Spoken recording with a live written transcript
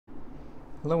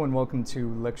Hello and welcome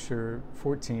to Lecture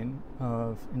 14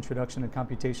 of Introduction to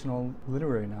Computational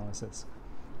Literary Analysis.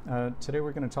 Today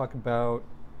we're going to talk about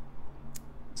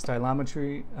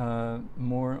stylometry,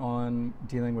 more on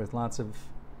dealing with lots of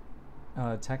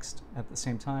text at the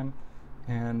same time,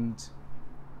 and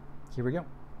here we go.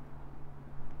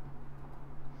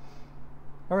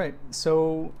 All right,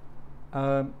 so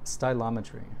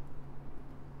stylometry.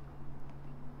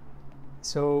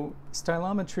 So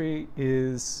stylometry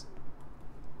is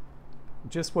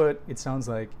just what it sounds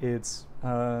like. It's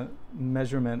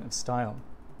measurement of style.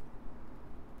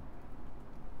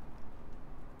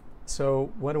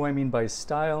 So what do I mean by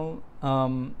style?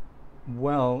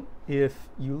 Well, if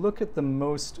you look at the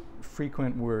most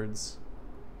frequent words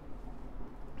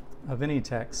of any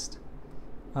text,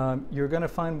 you're going to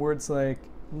find words like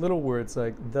little words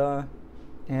like the,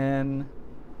 an,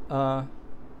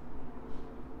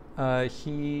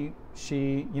 he,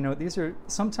 she. These are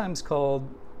sometimes called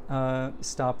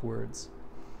stop words,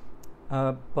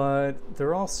 but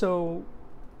they're also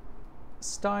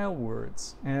style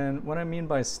words. And what I mean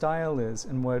by style is,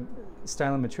 and what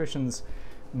stylometricians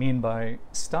mean by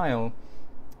style,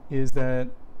 is that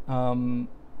the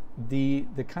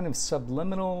kind of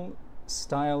subliminal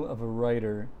style of a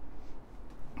writer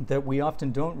that we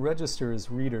often don't register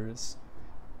as readers,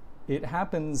 it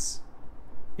happens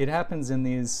in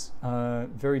these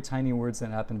very tiny words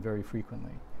that happen very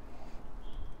frequently.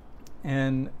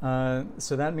 And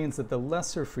so that means that the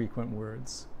lesser frequent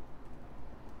words,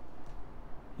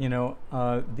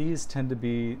 these tend to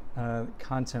be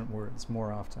content words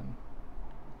more often.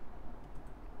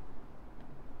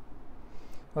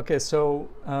 Okay, so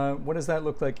what does that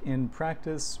look like in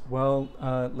practice? Well,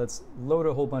 let's load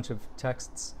a whole bunch of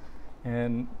texts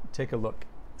and take a look.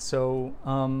 So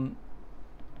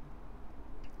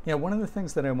one of the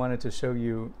things that I wanted to show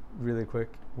you really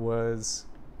quick was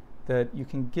that you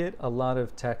can get a lot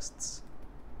of texts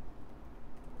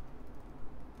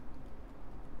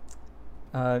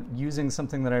using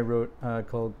something that I wrote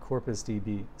called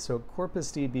CorpusDB. So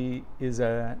CorpusDB is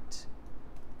at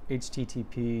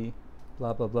http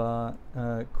blah blah blah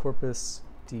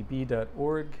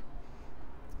corpusdb.org.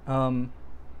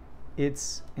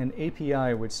 It's an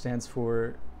API, which stands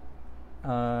for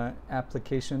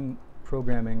Application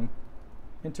Programming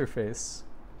Interface.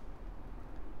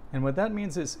 And what that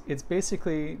means is it's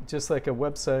basically just like a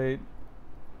website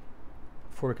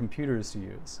for computers to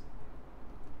use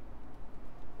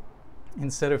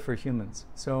instead of for humans.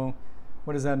 So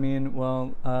what does that mean?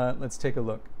 Well, let's take a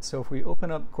look. So if we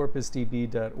open up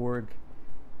corpusdb.org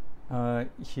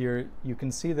here, you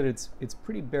can see that it's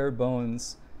pretty bare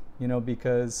bones,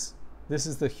 because this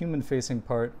is the human-facing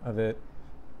part of it.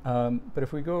 But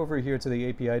if we go over here to the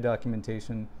API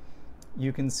documentation,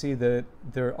 you can see that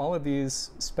there are all of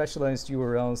these specialized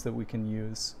URLs that we can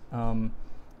use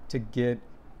to get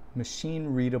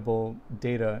machine-readable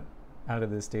data out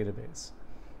of this database.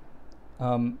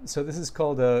 So this is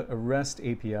called a REST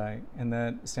API, and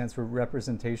that stands for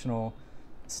Representational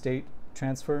State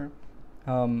Transfer,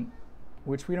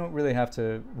 which we don't really have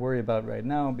to worry about right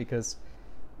now because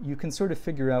you can sort of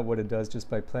figure out what it does just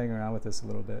by playing around with this a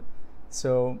little bit.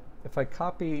 So if I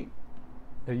copy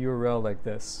a URL like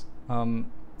this,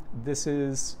 this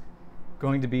is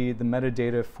going to be the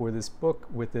metadata for this book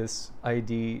with this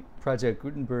ID, Project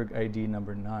Gutenberg ID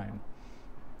number 9.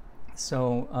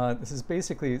 So this is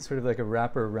basically sort of like a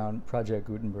wrapper around Project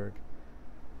Gutenberg.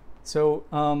 So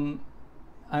I'm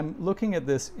looking at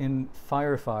this in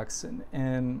Firefox,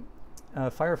 and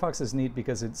Firefox is neat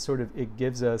because it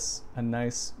gives us a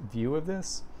nice view of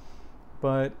this,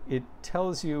 but it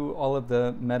tells you all of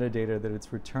the metadata that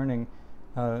it's returning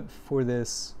for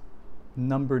this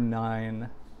number 9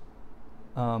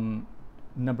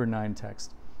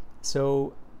 text.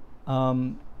 So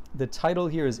the title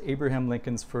here is Abraham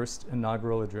Lincoln's First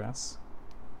Inaugural Address.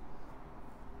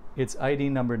 It's ID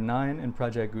number 9 in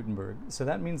Project Gutenberg. So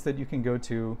that means that you can go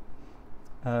to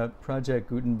Project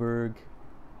Gutenberg,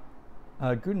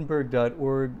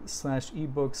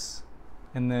 gutenberg.org/ebooks,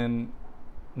 and then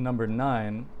number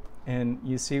 9, and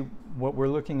you see what we're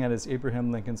looking at is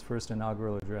Abraham Lincoln's First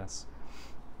Inaugural Address.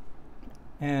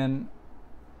 And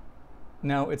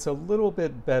now it's a little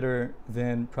bit better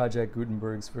than Project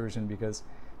Gutenberg's version because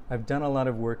I've done a lot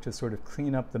of work to sort of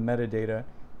clean up the metadata.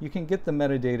 You can get the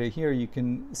metadata here. You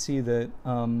can see that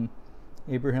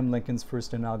Abraham Lincoln's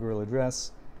First Inaugural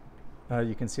Address.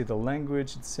 You can see the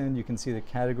language it's in. You can see the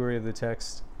category of the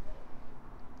text,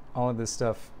 all of this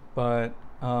stuff. But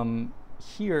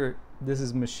here, this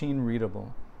is machine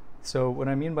readable. So what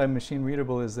I mean by machine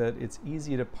readable is that it's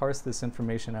easy to parse this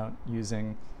information out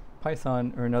using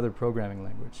Python or another programming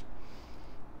language.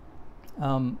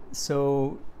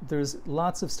 So there's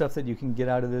lots of stuff that you can get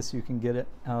out of this. You can get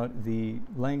out the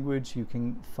language, you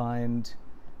can find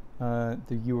the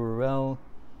URL,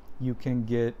 you can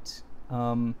get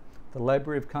the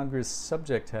Library of Congress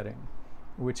subject heading,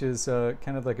 which is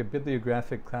kind of like a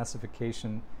bibliographic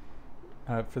classification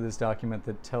for this document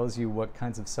that tells you what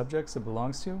kinds of subjects it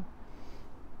belongs to.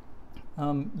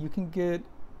 You can get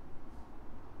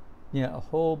a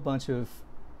whole bunch of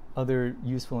other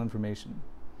useful information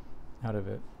out of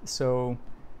it. So,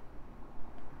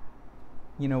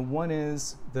 one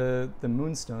is the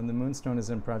Moonstone. The Moonstone is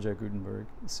in Project Gutenberg.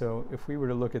 So if we were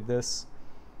to look at this,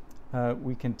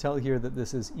 we can tell here that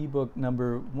this is ebook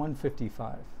number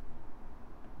 155.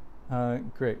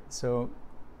 Great. So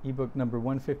ebook number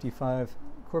 155,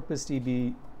 Corpus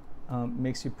DB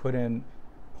makes you put in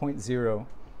 0.0.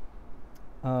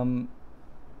 And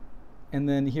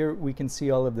then here we can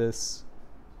see all of this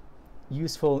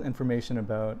useful information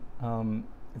about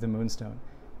the Moonstone.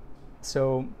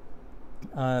 So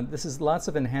this is lots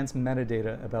of enhanced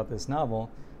metadata about this novel.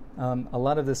 A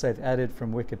lot of this I've added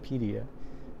from Wikipedia,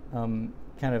 kind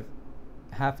of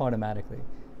half automatically.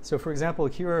 So for example,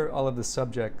 here are all of the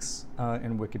subjects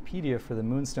in Wikipedia for the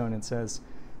Moonstone. It says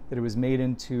that it was made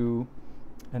into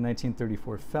a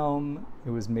 1934 film.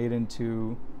 It was made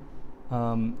into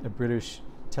a British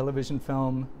television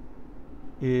film.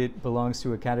 It belongs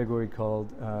to a category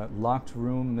called Locked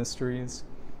Room Mysteries,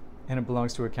 and it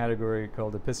belongs to a category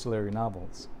called Epistolary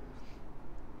Novels.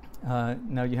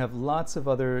 Now you have lots of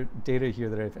other data here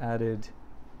that I've added.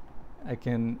 I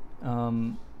can,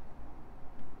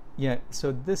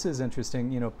 so this is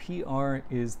interesting. PR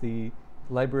is the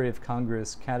Library of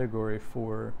Congress category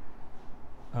for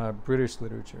British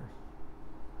literature.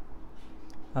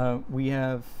 We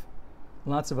have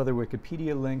lots of other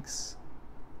Wikipedia links.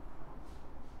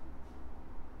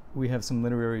 We have some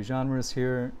literary genres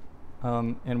here,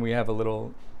 and we have a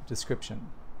little description.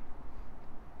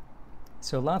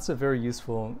 So lots of very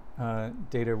useful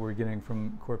data we're getting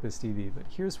from Corpus DB, but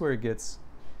here's where it gets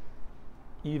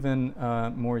even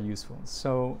more useful.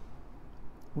 So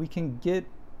we can get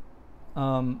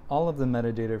all of the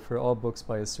metadata for all books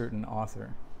by a certain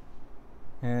author.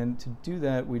 And to do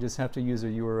that, we just have to use a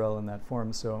URL in that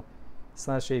form. So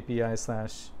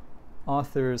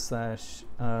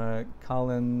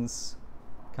 /API/author/Collins,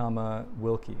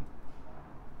 Wilkie.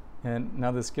 And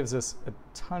now this gives us a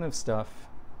ton of stuff.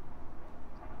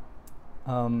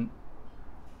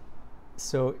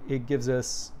 So it gives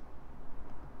us,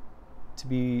 to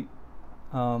be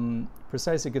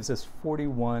precise, it gives us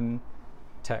 41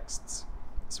 texts.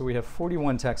 So we have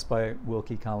 41 texts by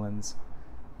Wilkie Collins.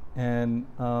 And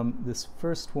this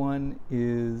first one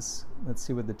is, let's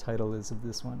see what the title is of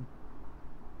this one.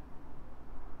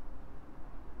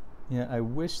 Yeah, I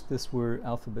wish this were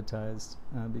alphabetized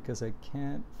because I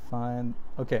can't find,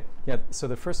 okay, yeah, so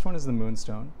the first one is The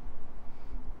Moonstone.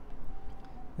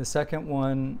 The second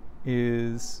one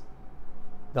is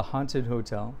The Haunted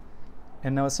Hotel.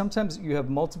 And now sometimes you have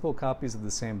multiple copies of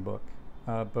the same book,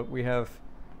 but we have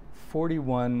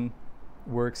 41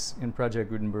 works in Project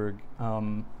Gutenberg,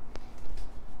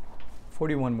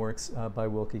 41 works by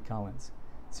Wilkie Collins.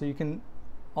 So you can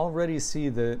already see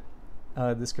that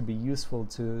this could be useful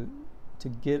to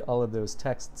get all of those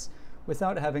texts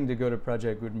without having to go to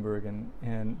Project Gutenberg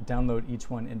and download each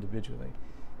one individually.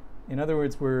 In other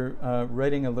words, we're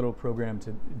writing a little program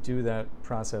to do that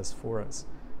process for us.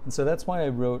 And so that's why I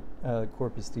wrote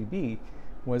Corpus DB,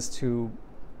 was to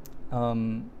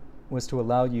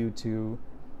allow you to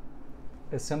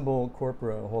assemble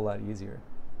corpora a whole lot easier.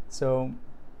 So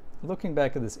looking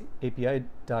back at this API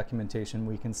documentation,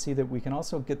 we can see that we can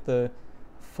also get the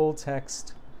full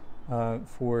text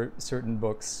for certain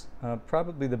books.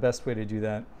 Probably the best way to do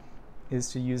that is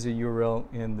to use a URL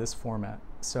in this format.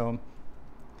 So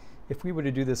if we were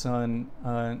to do this on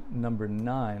number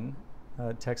 9,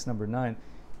 text number 9,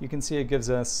 you can see it gives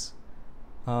us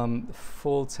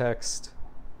full text.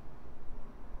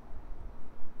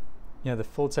 Yeah, the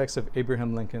full text of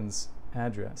Abraham Lincoln's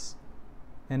address.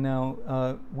 And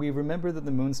now we remember that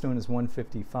the Moonstone is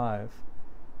 155.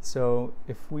 So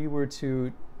if we were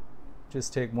to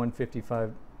just take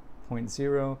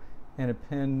 155.0 and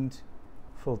append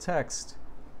full text,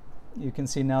 you can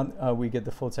see now we get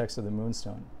the full text of the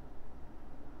Moonstone.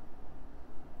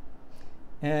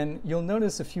 And you'll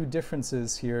notice a few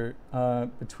differences here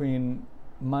between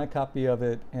my copy of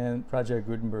it and Project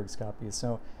Gutenberg's copy.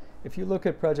 So if you look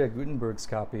at Project Gutenberg's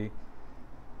copy,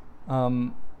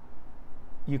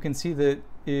 you can see that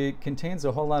it contains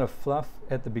a whole lot of fluff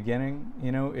at the beginning.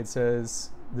 It says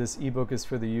this ebook is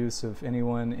for the use of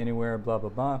anyone, anywhere, blah, blah,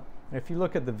 blah. And if you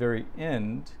look at the very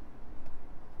end,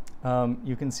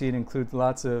 you can see it includes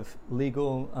lots of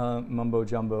legal mumbo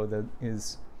jumbo that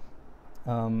is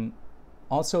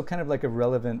also kind of like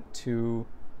irrelevant to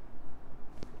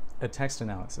a text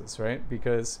analysis, right?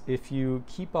 Because if you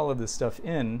keep all of this stuff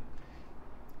in,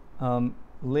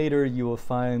 later you will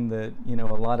find that, you know,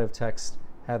 a lot of texts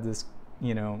have this,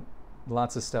 you know,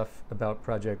 lots of stuff about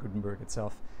Project Gutenberg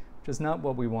itself, which is not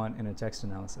what we want in a text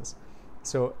analysis.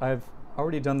 So I've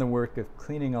already done the work of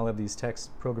cleaning all of these texts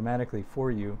programmatically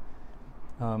for you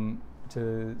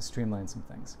to streamline some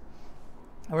things.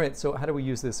 All right, so how do we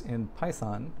use this in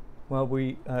Python? Well,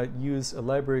 we use a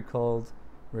library called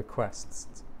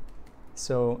requests.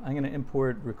 So I'm going to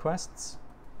import requests.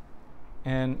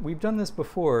 And we've done this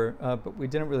before, but we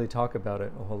didn't really talk about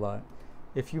it a whole lot.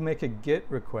 If you make a GET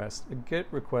request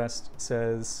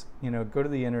says, you know, go to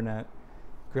the internet,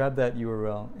 grab that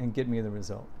URL, and get me the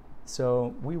result.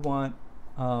 So we want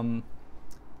to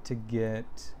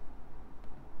get,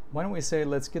 why don't we say,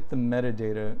 let's get the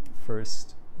metadata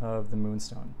first of the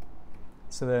Moonstone.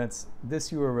 So that's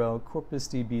this URL,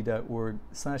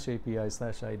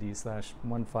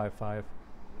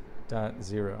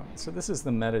 corpusdb.org/api/id/155.0. So this is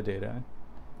the metadata.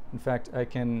 In fact, I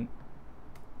can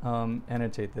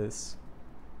annotate this.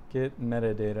 Get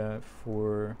metadata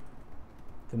for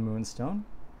the Moonstone.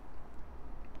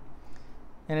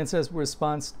 And it says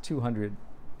response 200.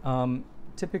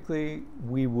 Typically,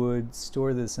 we would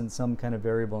store this in some kind of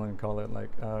variable and call it like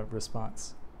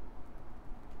response.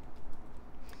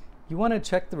 You want to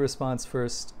check the response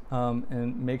first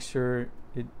and make sure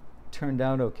it turned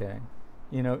out okay.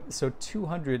 You know, so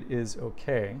 200 is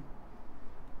okay.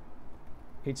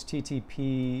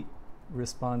 HTTP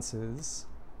responses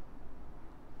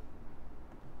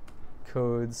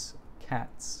codes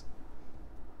cats.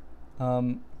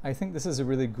 I think this is a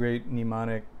really great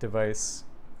mnemonic device.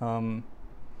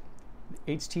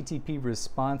 HTTP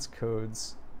response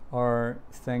codes are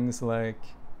things like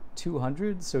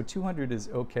 200. So 200 is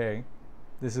okay.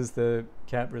 This is the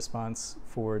cat response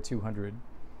for 200.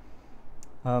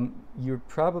 You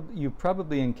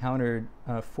probably encountered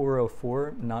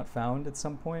 404 not found at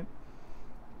some point.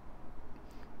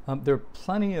 There are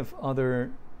plenty of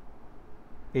other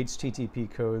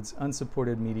HTTP codes,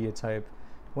 unsupported media type.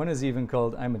 One is even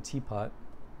called I'm a teapot.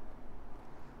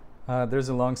 There's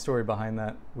a long story behind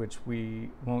that, which we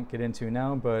won't get into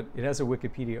now, but it has a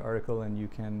Wikipedia article and you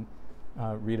can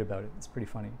read about it. It's pretty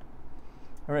funny.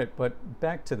 All right, but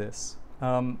back to this.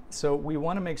 So we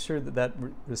want to make sure that that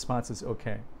response is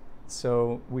okay.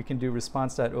 So we can do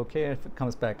response.ok. If it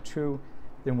comes back true,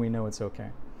 then we know it's okay.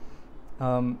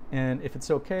 And if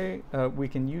it's okay, we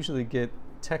can usually get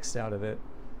text out of it.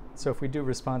 So if we do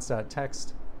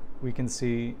response.text, we can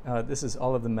see this is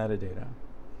all of the metadata.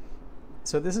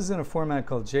 So this is in a format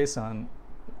called JSON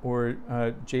or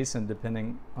JSON,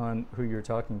 depending on who you're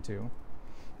talking to.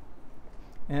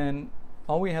 And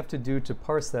all we have to do to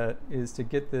parse that is to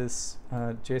get this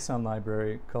JSON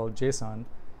library called JSON.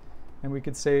 And we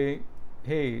could say,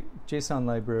 hey, JSON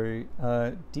library,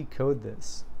 decode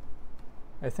this.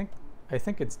 I think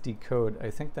it's decode. I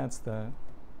think that's the...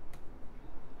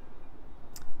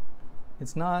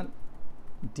 It's not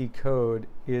decode.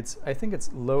 I think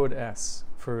it's load S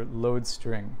for load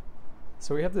string.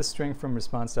 So we have this string from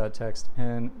response.text,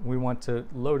 and we want to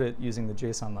load it using the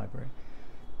JSON library.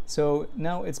 So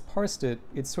now it's parsed it.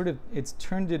 It's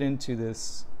turned it into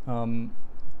this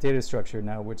data structure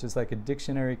now, which is like a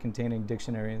dictionary containing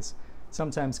dictionaries,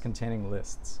 sometimes containing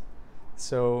lists.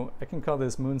 So I can call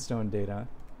this Moonstone data,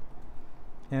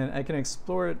 and I can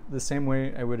explore it the same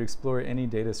way I would explore any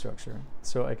data structure.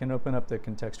 So I can open up the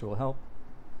contextual help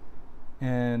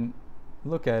and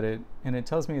look at it, and it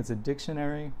tells me it's a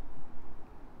dictionary,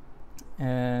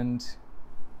 and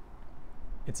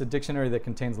it's a dictionary that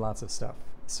contains lots of stuff.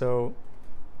 So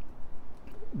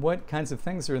what kinds of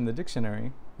things are in the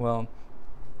dictionary? Well,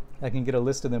 I can get a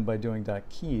list of them by doing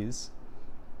 .keys,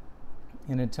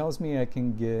 and it tells me I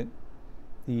can get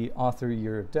the author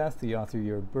year of death, the author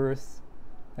year of birth.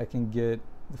 I can get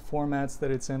the formats that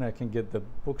it's in. I can get the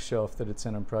bookshelf that it's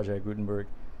in on Project Gutenberg.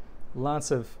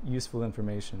 Lots of useful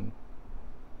information.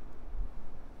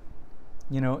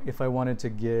 You know, if I wanted to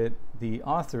get the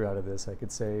author out of this, I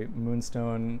could say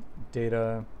Moonstone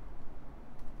data.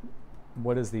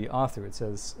 What is the author? It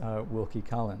says Wilkie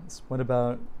Collins. What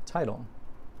about title?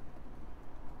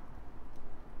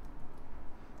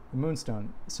 The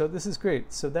Moonstone. So this is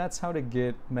great. So that's how to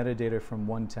get metadata from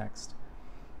one text.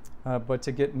 But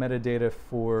to get metadata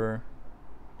for,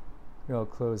 here, I'll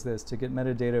close this, to get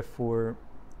metadata for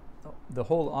the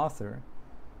whole author,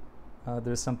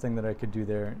 there's something that I could do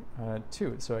there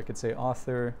too. So I could say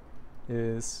author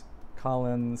is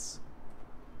Collins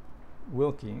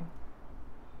Wilkie.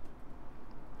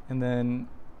 And then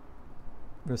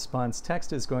response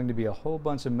text is going to be a whole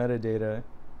bunch of metadata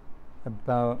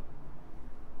about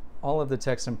all of the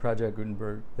texts in Project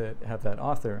Gutenberg that have that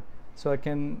author. So I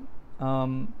can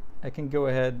go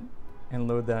ahead and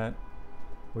load that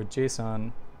with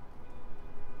JSON,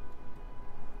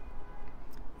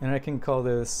 and I can call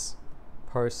this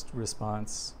parsed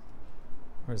response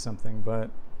or something.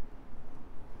 But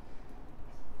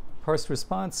parsed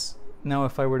response, now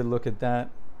if I were to look at that,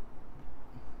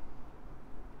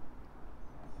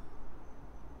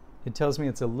 it tells me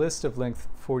it's a list of length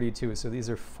 42. So these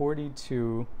are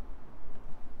 42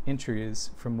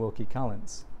 entries from Wilkie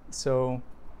Collins. So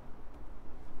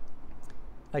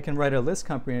I can write a list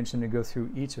comprehension to go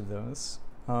through each of those.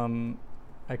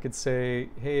 I could say,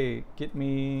 hey, get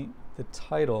me the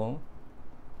title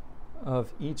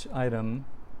of each item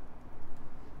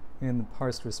in the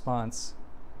parsed response.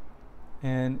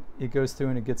 And it goes through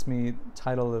and it gets me the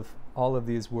title of all of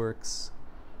these works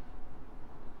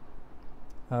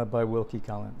by Wilkie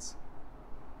Collins.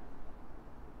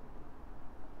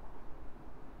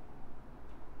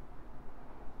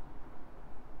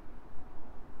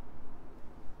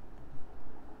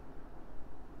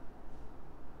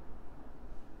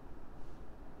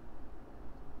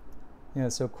 Yeah,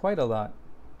 so quite a lot.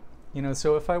 You know,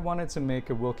 so if I wanted to make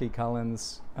a Wilkie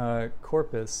Collins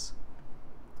corpus,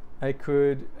 I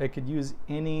could use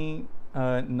any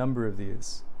number of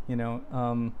these. You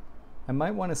know, I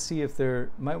might want to see if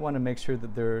might want to make sure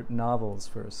that they're novels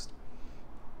first.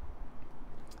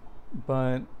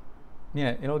 But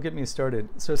yeah, it'll get me started.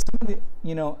 So some of the,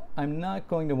 you know, I'm not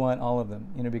going to want all of them,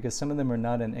 you know, because some of them are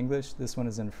not in English. This one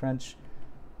is in French.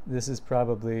 This is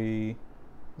probably,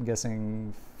 I'm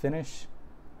guessing, Finnish.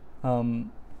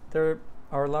 There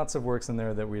are lots of works in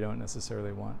there that we don't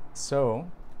necessarily want. So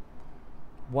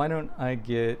why don't I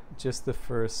get just the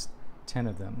first 10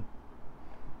 of them?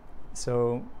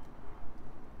 So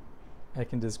I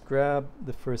can just grab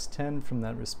the first 10 from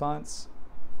that response,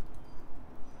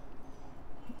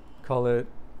 call it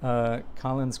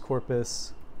Collins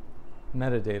corpus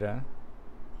metadata.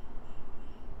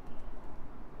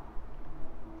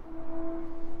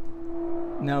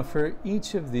 Now for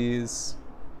each of these,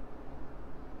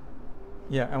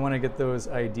 yeah, I want to get those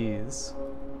IDs.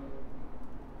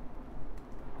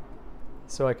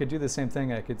 So I could do the same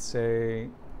thing. I could say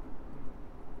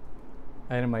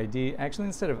item ID. Actually,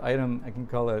 instead of item, I can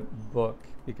call it book,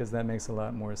 because that makes a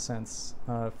lot more sense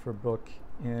for book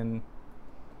in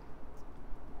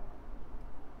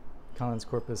Collins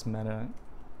corpus meta.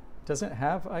 Does it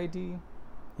have ID?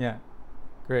 Yeah,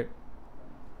 great.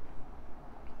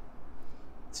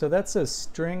 So that's a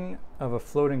string of a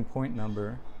floating point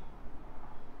number.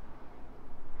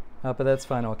 But that's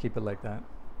fine, I'll keep it like that.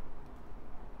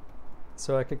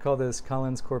 So I could call this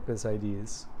Collins corpus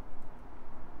IDs.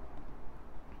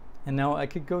 And now I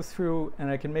could go through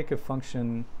and I can make a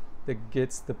function that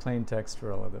gets the plain text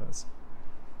for all of those.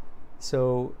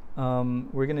 So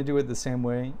we're going to do it the same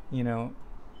way, you know,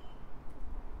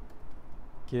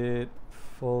 get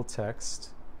full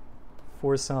text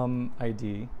for some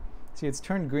ID. See, it's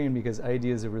turned green because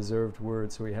ID is a reserved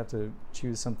word, so we have to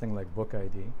choose something like book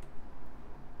ID.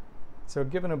 So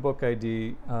given a book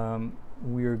ID,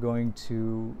 we are going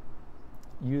to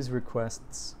use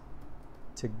requests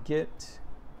to get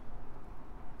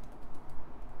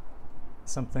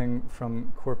something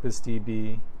from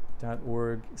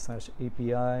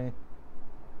corpusdb.org/API,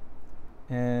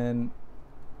 and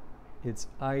it's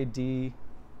ID,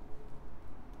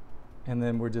 and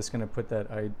then we're just going to put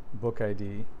that book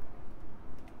ID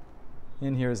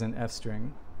in here as an F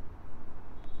string.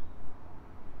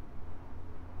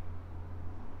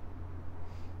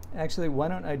 Actually, why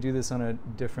don't I do this on a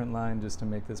different line just to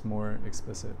make this more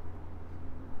explicit?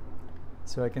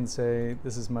 So I can say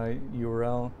this is my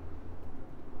URL.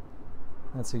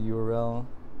 That's a URL.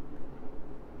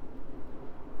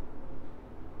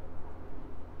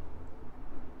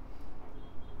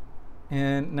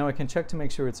 And now I can check to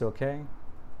make sure it's okay.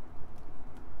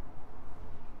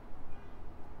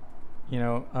 You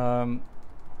know,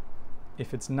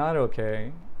 if it's not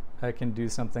okay, I can do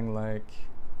something like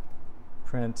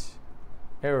print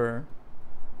error,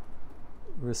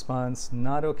 response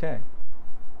not okay.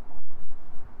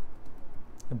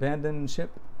 Abandon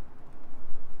ship.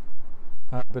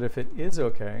 But if it is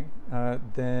okay,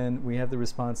 then we have the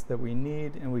response that we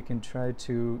need, and we can try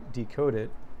to decode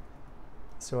it.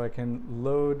 So I can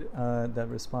load that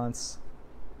response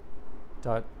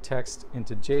 .text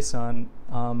into JSON,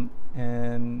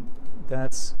 and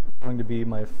that's going to be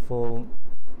my full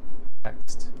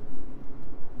text.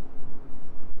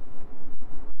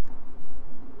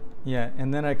 Yeah,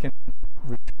 and then I can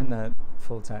return that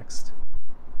full text.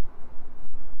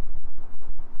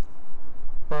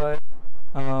 But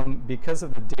because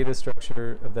of the data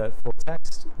structure of that full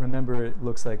text, remember it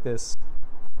looks like this.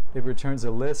 It returns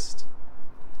a list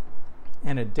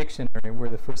and a dictionary where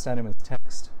the first item is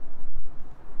text.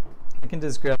 I can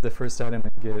just grab the first item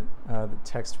and get the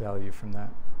text value from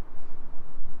that.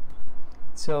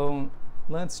 So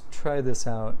let's try this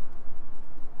out.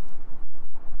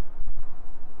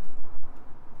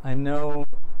 I know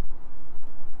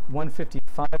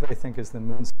 155, I think, is the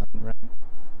moonstone, right?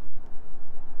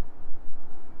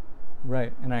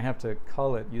 Right, and I have to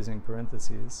call it using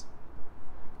parentheses,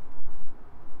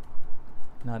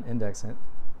 not index it.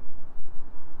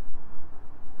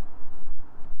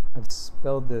 I've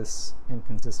spelled this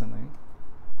inconsistently.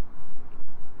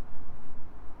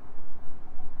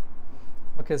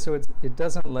 Okay, so it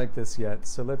doesn't like this yet,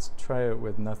 so let's try it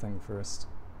with nothing first.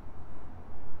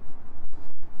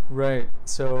 Right,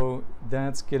 so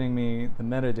that's getting me the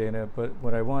metadata, but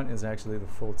what I want is actually the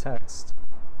full text.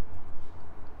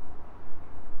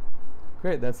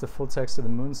 Great, that's the full text of the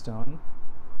moonstone.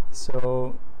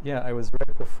 So yeah, I was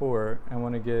right before. I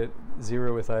want to get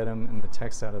 0 with item and the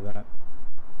text out of that.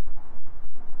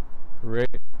 Great.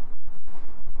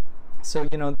 So,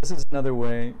 you know, this is another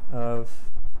way of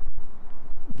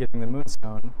getting the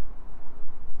moonstone.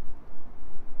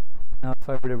 Now, if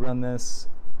I were to run this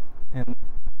and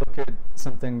look at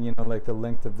something, you know, like the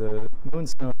length of the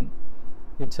moonstone,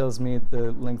 it tells me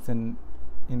the length in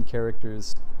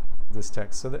characters of this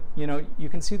text. So that, you know, you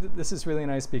can see that this is really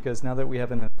nice because now that we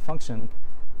have a function,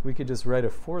 we could just write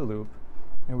a for loop,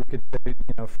 and we could say,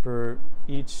 you know, for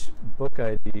each book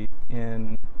ID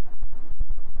in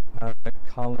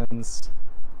Collins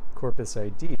corpus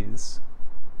IDs,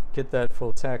 get that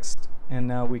full text, and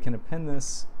now we can append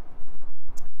this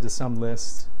to some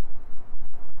list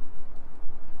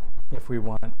if we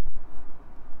want,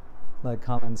 like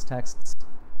Collins texts.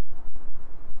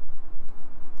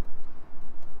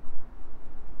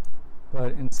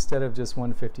 But instead of just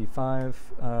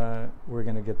 155, we're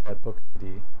going to get that book ID.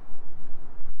 You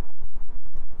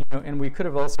know, and we could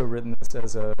have also written this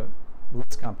as a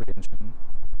list comprehension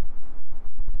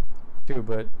too,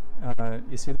 but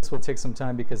you see this will take some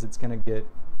time because it's going to get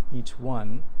each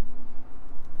one.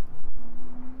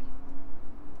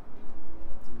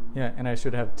 Yeah, and I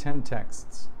should have 10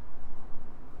 texts.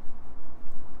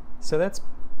 So that's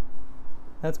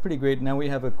pretty great. Now we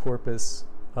have a corpus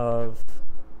of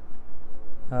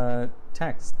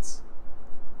texts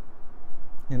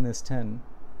in this 10.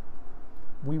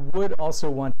 We would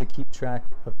also want to keep track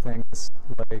of things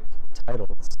like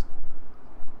titles.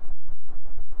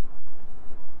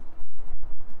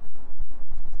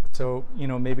 So, you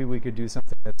know, maybe we could do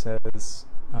something that says,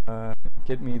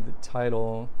 get me the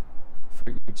title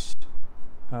for each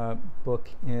book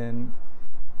in,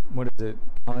 what is it,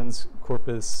 Collins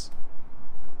corpus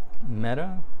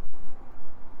meta?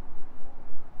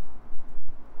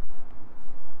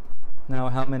 Now,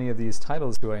 how many of these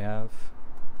titles do I have?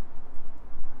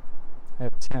 I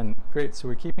have 10. Great, so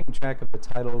we're keeping track of the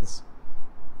titles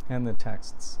and the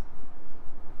texts.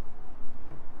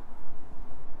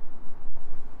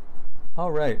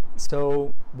 All right,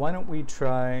 so why don't we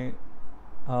try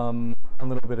a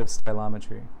little bit of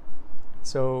stylometry.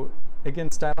 So again,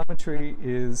 stylometry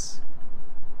is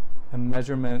a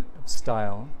measurement of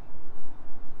style.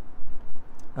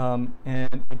 And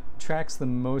it tracks the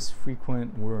most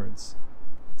frequent words.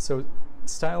 So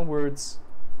style words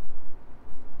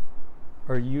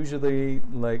are usually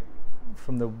like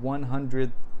from the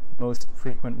 100th most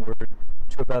frequent word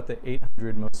to about the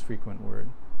 800 most frequent word.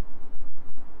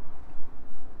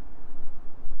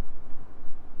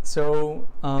 So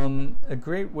a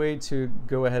great way to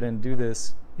go ahead and do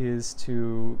this is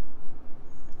to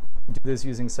do this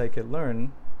using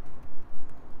scikit-learn,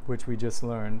 which we just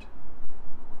learned.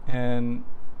 And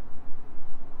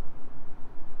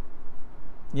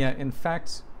yeah, in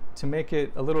fact, to make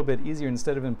it a little bit easier,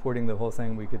 instead of importing the whole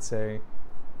thing, we could say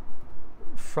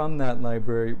from that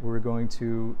library, we're going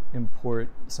to import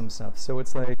some stuff. So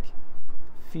it's like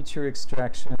feature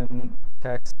extraction,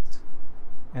 text,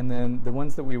 and then the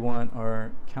ones that we want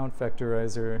are count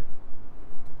vectorizer.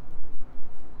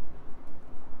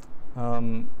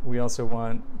 We also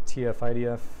want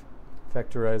TF-IDF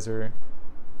vectorizer,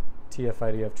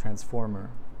 TF-IDF transformer.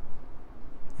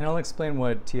 And I'll explain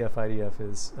what TF-IDF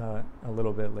is a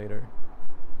little bit later.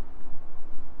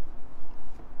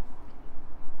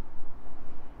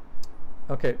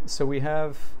 Okay, so we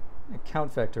have a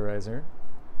count vectorizer,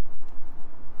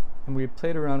 and we've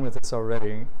played around with this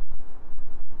already.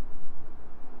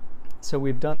 So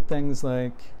we've done things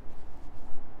like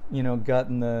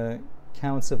gotten the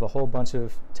counts of a whole bunch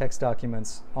of text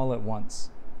documents all at once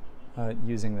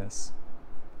using this.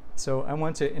 So I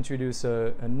want to introduce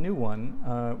a new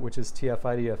one, which is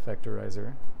TF-IDF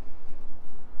vectorizer.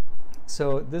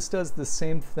 So this does the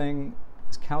same thing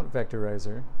as count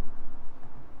vectorizer,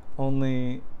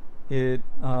 only it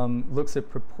looks at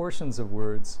proportions of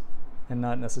words and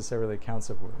not necessarily counts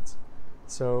of words.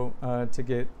 So to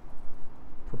get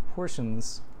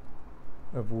proportions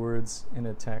of words in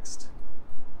a text,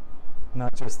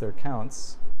 not just their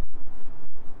counts,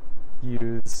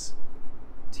 use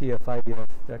TF-IDF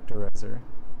vectorizer.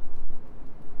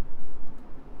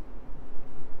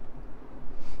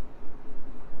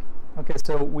 Okay,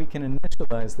 so we can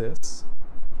initialize this.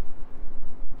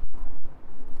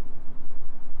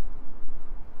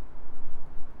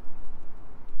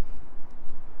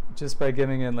 Just by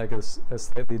giving it like a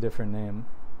slightly different name.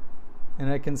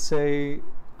 And I can say,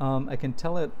 I can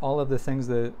tell it all of the things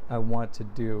that I want to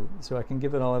do. So I can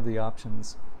give it all of the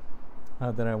options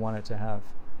that I want it to have.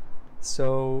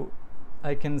 So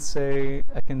I can say,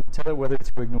 I can tell it whether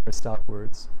to ignore stop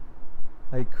words.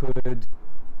 I could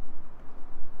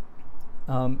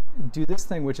do this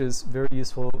thing, which is very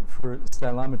useful for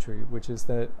stylometry, which is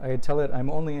that I tell it I'm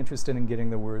only interested in getting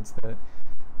the words that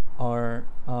are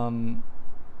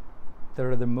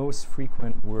the most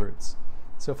frequent words.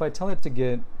 So if I tell it to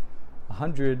get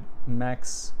 100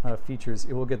 max features,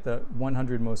 it will get the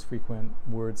 100 most frequent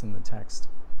words in the text.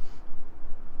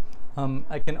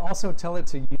 I can also tell it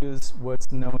to use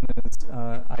what's known as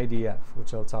IDF,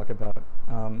 which I'll talk about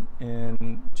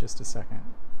in just a second.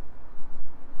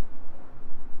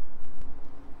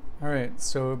 All right,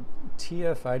 so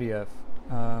TF-IDF.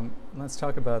 Let's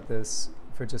talk about this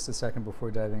for just a second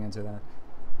before diving into that.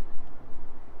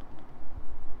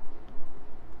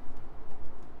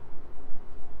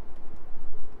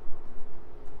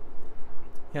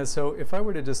 Yeah, so if I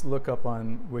were to just look up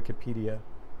on Wikipedia,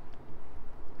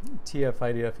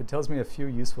 TF-IDF, it tells me a few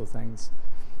useful things.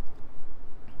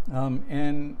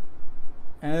 And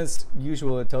as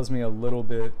usual, it tells me a little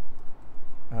bit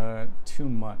too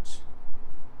much.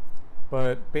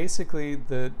 But basically,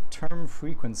 the term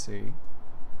frequency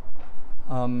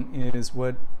is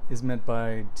what is meant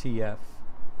by TF.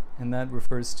 And that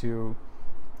refers to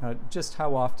just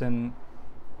how often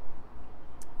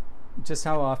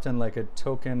like a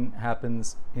token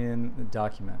happens in the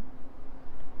document.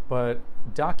 But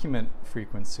document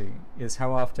frequency is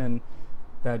how often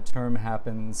that term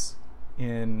happens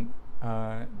in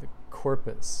the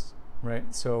corpus,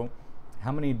 right? So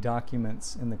how many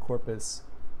documents in the corpus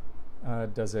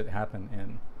does it happen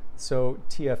in? So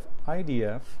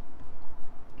TF-IDF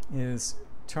is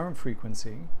term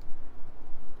frequency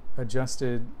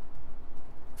adjusted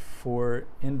for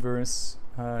inverse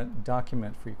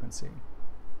document frequency,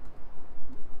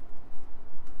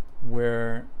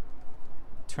 where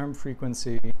term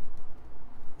frequency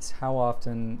is how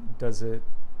often does it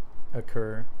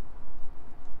occur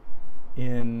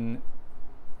in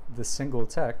the single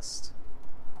text,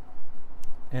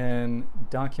 and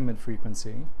document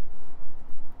frequency,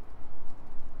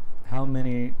 how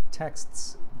many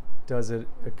texts does it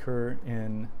occur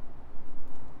in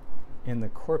the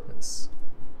corpus,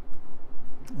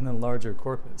 in the larger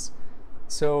corpus.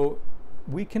 So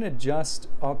we can adjust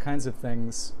all kinds of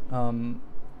things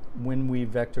when we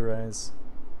vectorize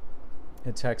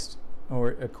a text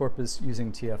or a corpus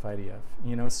using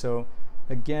TF-IDF. So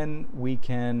again, we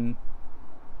can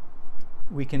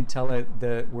tell it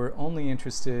that we're only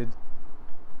interested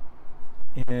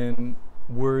in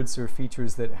words or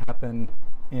features that happen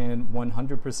in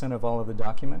 100% of all of the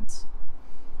documents,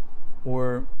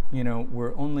 or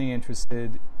we're only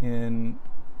interested in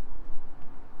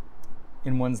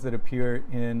ones that appear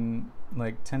in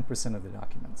like 10% of the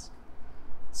documents.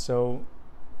 So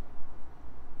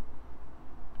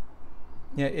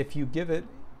yeah, if you give it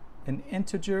an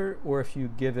integer or if you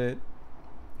give it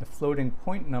a floating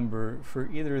point number for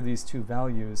either of these two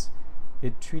values,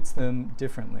 it treats them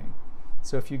differently.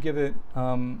 So if you give it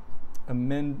a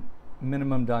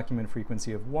minimum document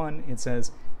frequency of 1, it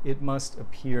says it must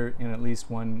appear in at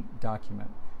least one document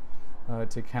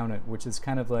to count it, which is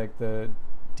kind of like the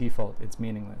default. It's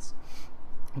meaningless.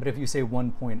 But if you say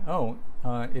 1.0,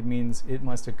 it means it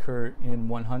must occur in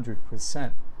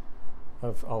 100%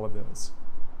 of all of those.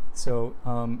 So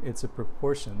it's a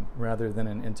proportion rather than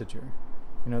an integer.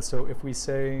 So if we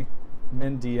say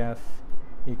min_df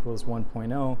equals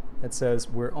 1.0, it says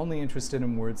we're only interested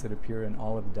in words that appear in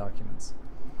all of the documents.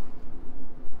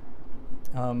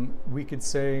 We could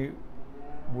say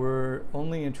we're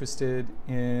only interested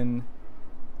in,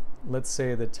 let's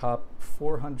say, the top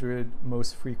 400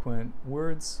 most frequent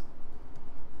words,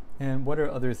 And what are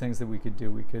other things that we could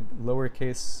do? We could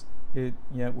lowercase it.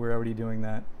 Yeah, we're already doing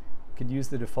that. We could use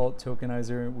the default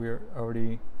tokenizer. We're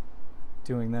already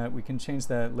doing that. We can change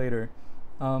that later.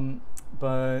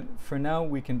 But for now,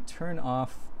 we can turn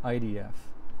off IDF.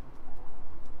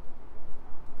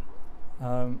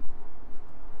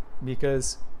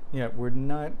 Because, yeah, we're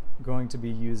not going to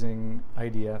be using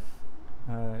IDF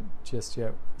just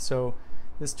yet. So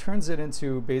this turns it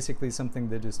into basically something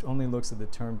that just only looks at the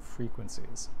term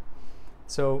frequencies.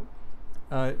 So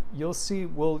you'll see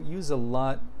we'll use a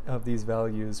lot of these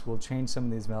values. We'll change some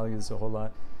of these values a whole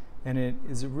lot. And it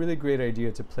is a really great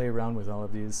idea to play around with all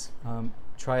of these.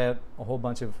 Try out a whole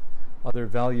bunch of other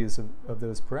values of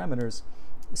those parameters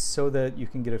so that you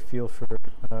can get a feel for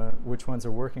which ones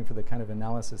are working for the kind of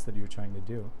analysis that you're trying to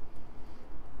do.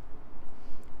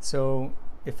 So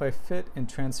if I fit and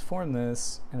transform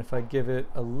this, and if I give it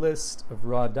a list of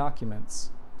raw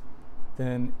documents,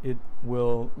 then it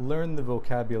will learn the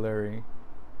vocabulary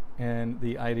and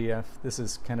the IDF. This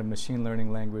is kind of machine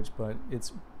learning language, but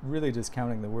it's really just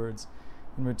counting the words,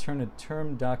 and return a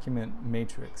term document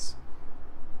matrix.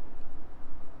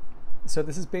 So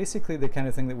this is basically the kind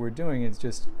of thing that we're doing. It's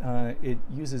just it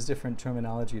uses different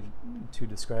terminology to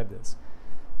describe this.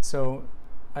 So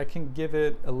I can give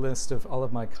it a list of all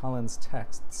of my Collins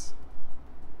texts,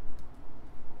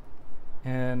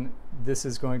 and this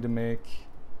is going to make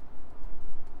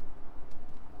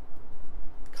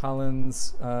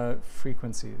Collins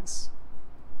frequencies.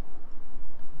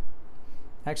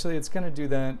 Actually, it's going to do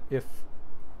that if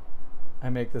I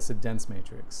make this a dense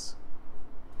matrix.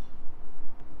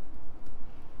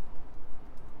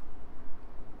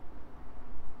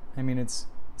 I mean, it's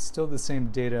still the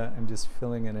same data. I'm just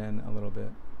filling it in a little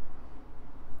bit.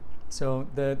 So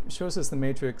that shows us the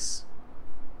matrix.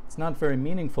 It's not very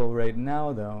meaningful right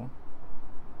now, though.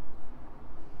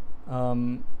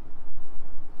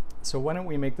 So why don't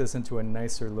we make this into a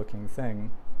nicer looking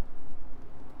thing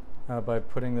by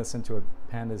putting this into a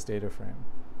pandas data frame.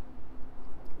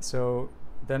 So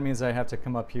that means I have to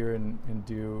come up here and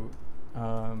do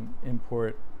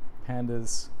import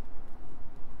pandas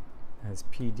as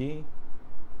PD.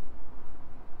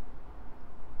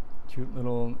 Cute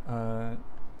little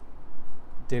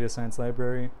data science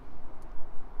library.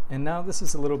 And now this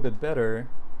is a little bit better.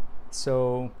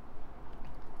 So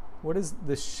what is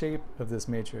the shape of this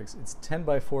matrix? It's 10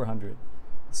 by 400.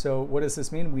 So what does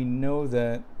this mean? We know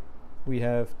that we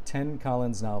have 10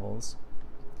 Collins novels,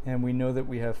 and we know that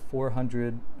we have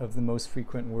 400 of the most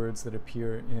frequent words that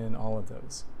appear in all of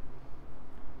those.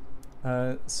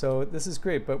 So this is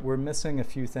great, but we're missing a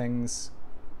few things.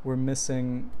 We're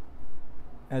missing,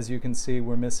 as you can see,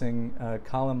 we're missing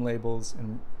column labels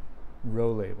and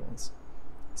row labels.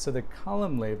 So the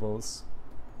column labels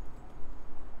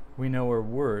we know are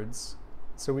words,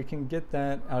 so we can get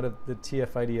that out of the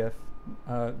TF-IDF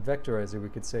vectorizer. We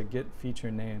could say get feature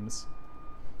names.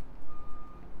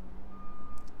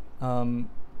 I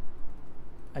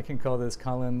can call this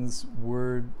Collins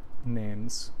word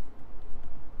names.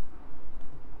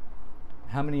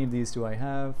 How many of these do I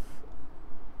have?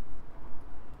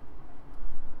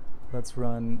 Let's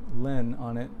run len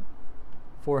on it.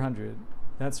 400.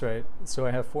 That's right. So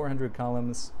I have 400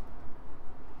 columns.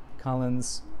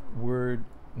 Collins word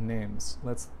names.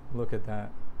 Let's look at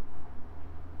that.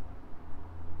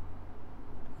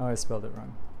 Oh, I spelled it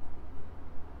wrong.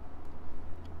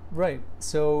 Right,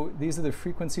 so these are the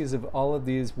frequencies of all of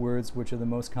these words, which are the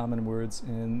most common words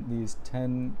in these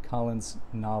 10 Collins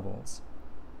novels.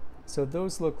 So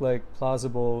those look like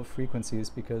plausible frequencies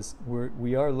because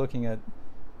we are looking at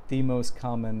the most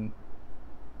common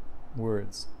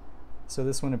words. So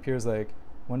this one appears like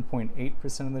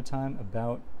 1.8% of the time,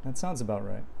 about. That sounds about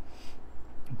right.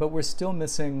 But we're still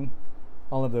missing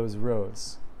all of those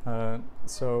rows.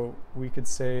 So we could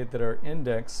say that our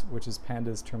index, which is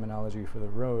pandas terminology for the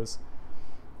rows,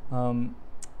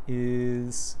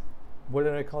 is, what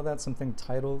did I call that? Something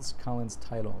titles, Collins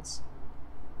titles.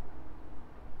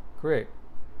 Great.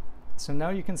 So now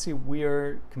you can see we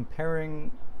are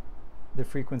comparing the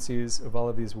frequencies of all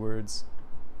of these words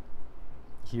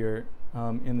here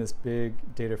in this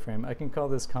big data frame. I can call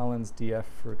this Collins DF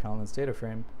for Collins data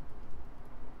frame.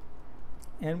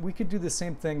 And we could do the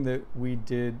same thing that we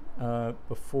did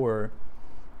before,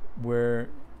 where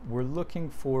we're looking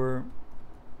for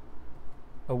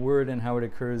a word and how it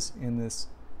occurs in this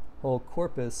whole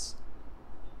corpus.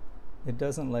 It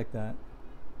doesn't like that.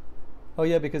 Oh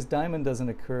yeah, because diamond doesn't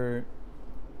occur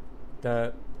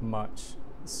that much.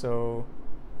 So,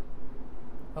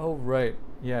 oh right,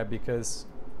 yeah, because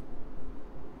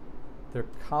they're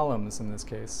columns in this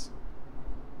case.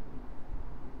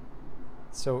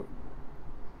 So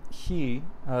he,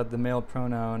 the male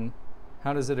pronoun,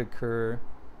 how does it occur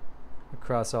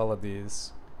across all of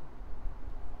these?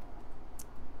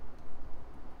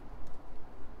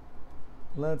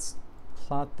 Let's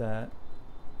plot that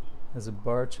as a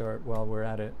bar chart while we're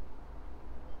at it.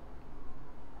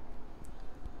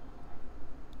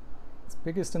 It's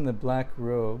biggest in the black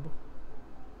robe.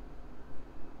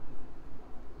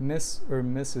 Miss or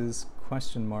Mrs.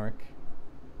 question mark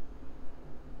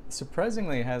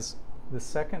surprisingly has the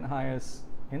second highest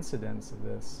incidence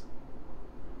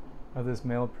of this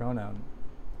male pronoun,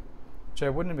 which I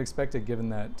wouldn't have expected given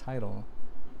that title.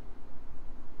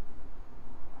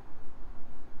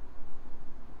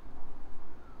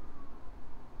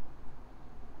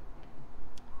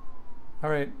 All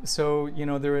right, so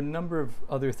there are a number of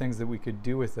other things that we could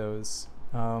do with those.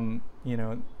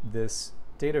 This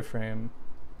data frame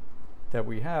that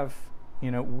we have,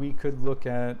 we could look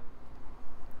at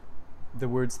the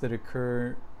words that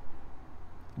occur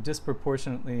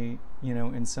disproportionately,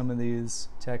 in some of these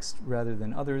texts rather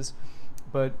than others.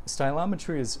 But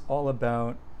stylometry is all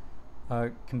about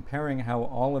comparing how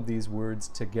all of these words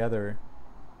together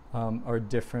are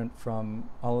different from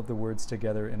all of the words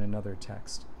together in another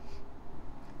text.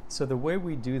 So the way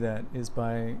we do that is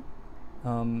by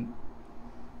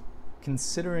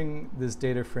considering this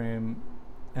data frame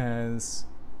as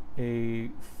a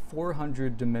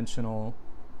 400-dimensional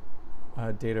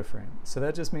data frame. So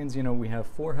that just means, we have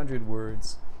 400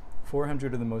 words,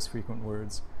 400 of the most frequent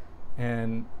words,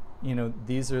 and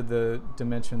these are the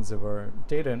dimensions of our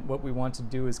data. And what we want to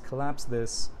do is collapse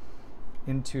this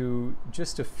into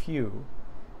just a few,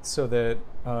 so that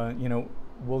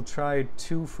we'll try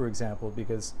 2, for example,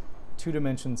 because 2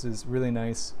 dimensions is really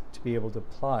nice to be able to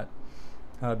plot,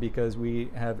 because we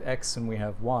have x and we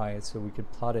have y, so we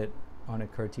could plot it on a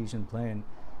Cartesian plane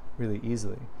really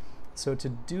easily. So to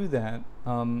do that,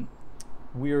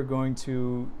 we are going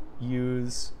to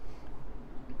use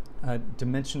a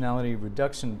dimensionality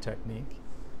reduction technique,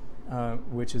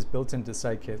 which is built into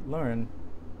scikit-learn,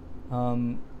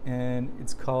 and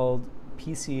it's called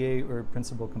PCA, or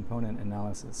Principal Component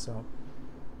Analysis. So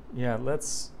yeah,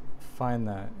 let's find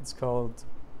that. It's called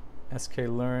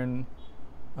sklearn.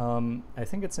 I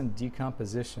think it's in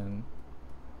decomposition,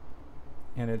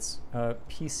 and it's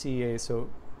PCA. So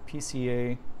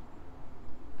PCA,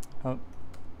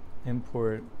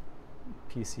 import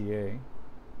PCA.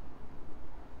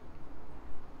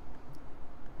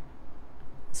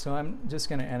 So I'm just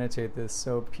going to annotate this.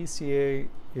 So PCA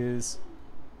is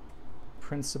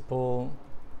Principal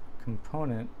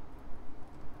Component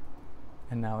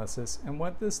Analysis, and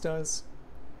what this does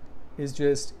is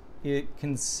just it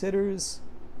considers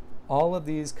all of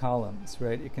these columns,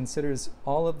 right? It considers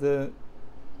all of the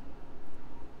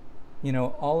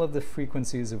all of the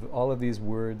frequencies of all of these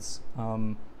words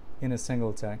in a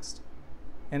single text,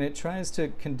 and it tries to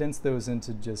condense those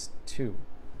into just 2.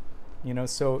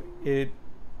 So it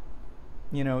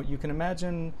you can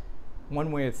imagine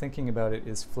one way of thinking about it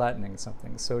is flattening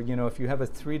something. So if you have a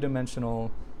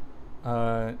 3-dimensional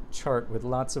chart with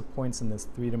lots of points in this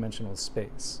 3-dimensional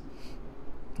space,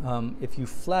 if you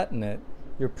flatten it,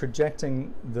 you're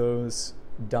projecting those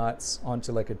dots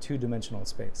onto like a 2-dimensional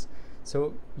space.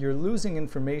 So you're losing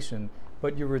information,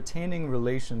 but you're retaining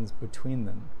relations between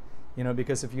them.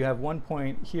 Because if you have one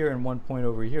point here and one point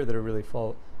over here that are really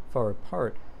far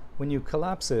apart, when you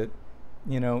collapse it,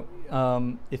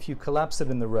 if you collapse it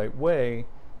in the right way,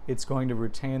 it's going to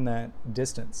retain that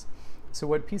distance. So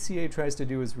what PCA tries to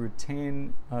do is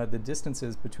retain the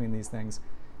distances between these things,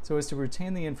 so as to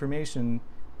retain the information,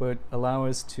 but allow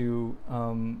us to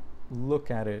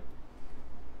look at it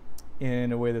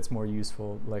in a way that's more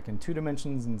useful, like in 2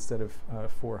 dimensions instead of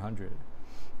 400.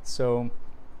 So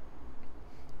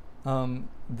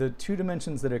the 2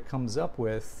 dimensions that it comes up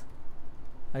with,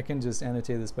 I can just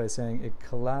annotate this by saying it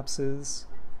collapses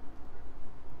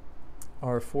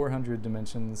our 400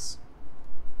 dimensions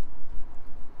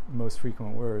most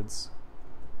frequent words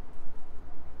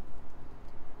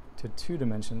to 2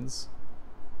 dimensions,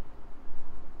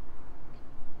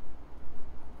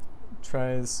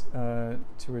 tries to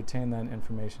retain that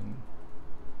information.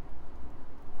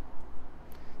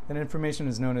 That information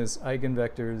is known as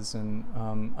eigenvectors and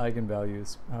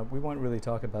eigenvalues. We won't really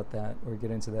talk about that or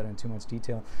get into that in too much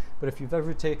detail, but if you've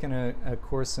ever taken a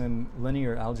course in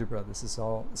linear algebra, this is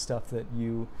all stuff that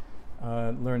you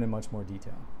learn in much more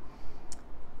detail.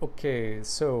 Okay,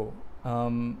 so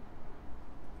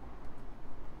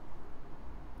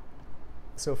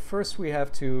first we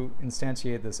have to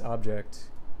instantiate this object,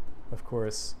 of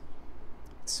course.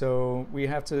 So we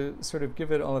have to sort of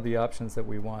give it all of the options that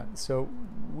we want. So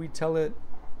we tell it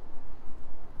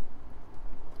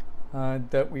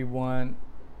that we want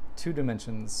 2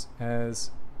 dimensions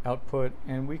as output,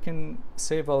 and we can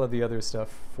save all of the other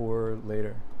stuff for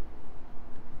later.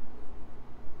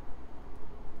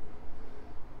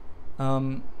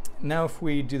 Now if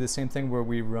we do the same thing where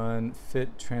we run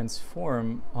fit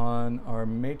transform on our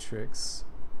matrix,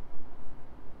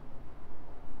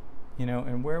 you know,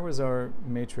 and where was our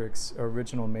matrix, our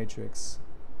original matrix?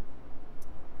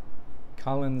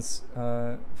 Collins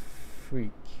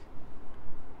freak.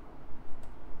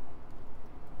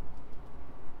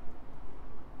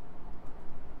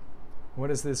 What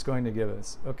is this going to give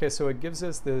us? Okay, so it gives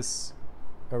us this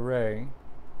array,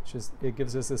 it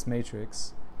gives us this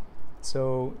matrix.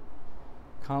 So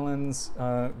Collins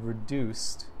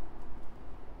reduced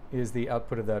is the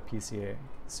output of that PCA.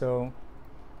 So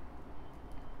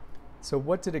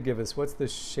what did it give us? What's the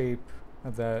shape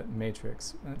of that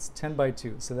matrix? It's 10 by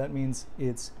 2. So that means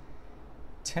it's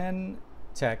 10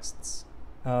 texts,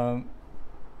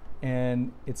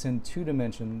 and it's in 2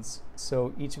 dimensions.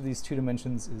 So each of these 2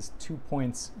 dimensions is 2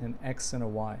 points, an X and a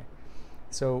Y.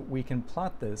 So we can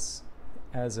plot this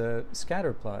as a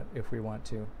scatter plot if we want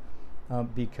to,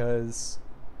 because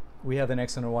we have an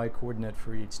X and a Y coordinate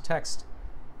for each text.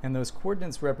 And those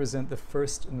coordinates represent the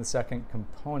first and the second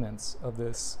components of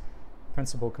this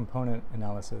principal component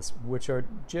analysis, which are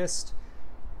just,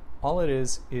 all it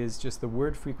is just the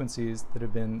word frequencies that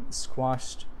have been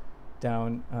squashed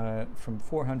down from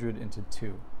 400 into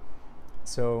 2.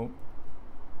 So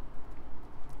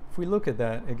if we look at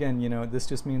that, again, you know, this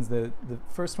just means that the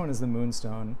first one is the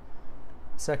moonstone.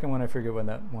 Second one, I forget what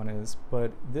that one is,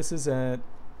 but this is at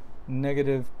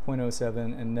negative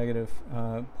 0.07 and negative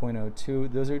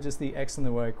 0.02. Those are just the X and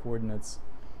the Y coordinates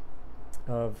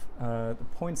of the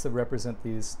points that represent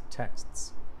these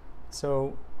texts.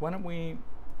 So why don't we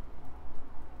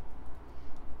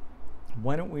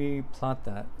plot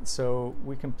that? So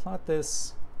we can plot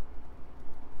this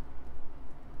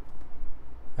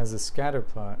as a scatter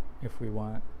plot if we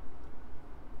want.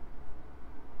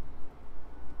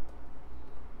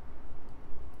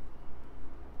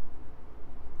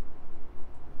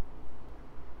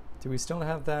 Do we still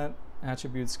have that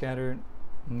attribute scatter?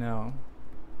 No.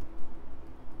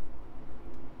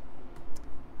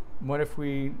 What if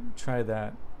we try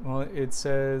that? Well, it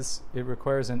says it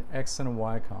requires an X and a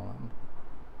Y column.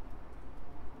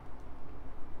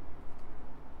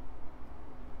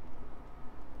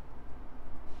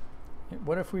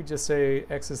 What if we just say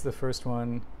X is the first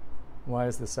one, Y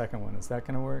is the second one? Is that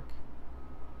going to work?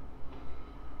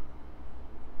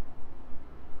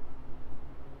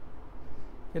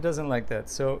 It doesn't like that.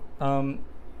 So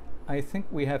I think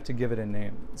we have to give it a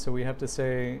name. So we have to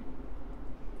say,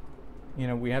 you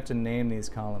know, we have to name these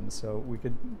columns. So we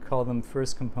could call them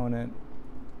first component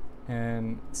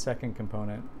and second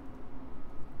component.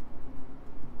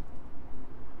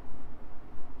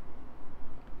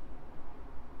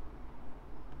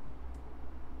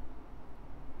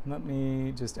 Let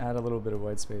me just add a little bit of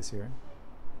white space here.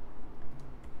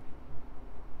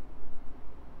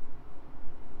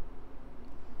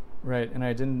 Right, and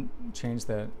I didn't change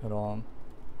that at all.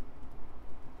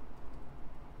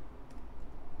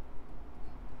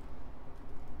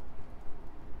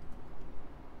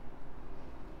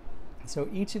 So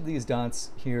each of these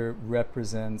dots here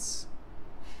represents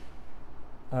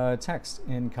text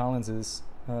in Collins's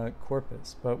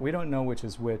corpus, but we don't know which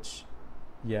is which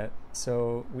yet,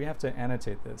 so we have to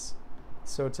annotate this.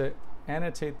 So to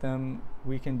annotate them,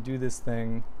 we can do this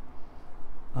thing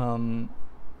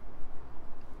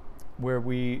where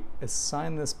we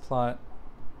assign this plot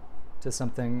to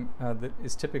something that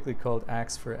is typically called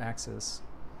ax for axis,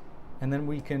 and then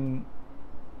we can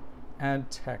add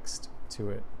text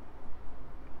to it.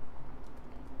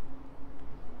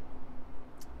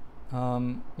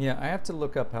 Yeah, I have to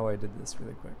look up how I did this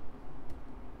really quick.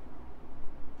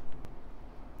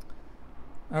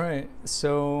 All right,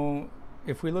 so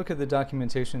if we look at the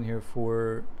documentation here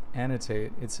for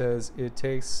annotate, it says it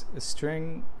takes a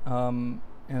string and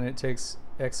it takes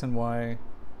X and Y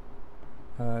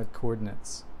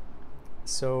coordinates.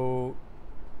 So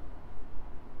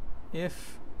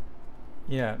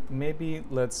maybe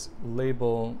let's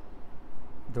label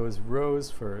those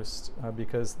rows first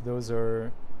because those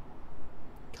are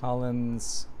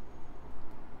Collins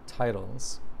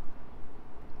titles.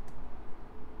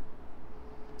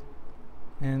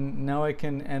 And now I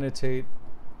can annotate,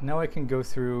 now I can go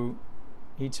through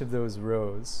each of those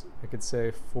rows. I could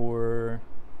say for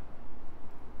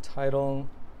title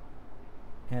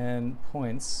and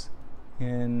points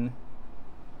in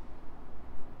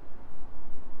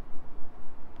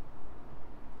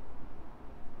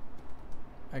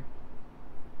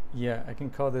I can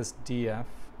call this df,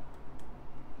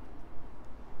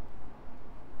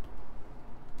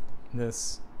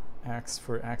 this X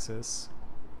for axis.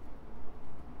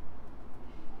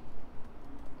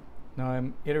 Now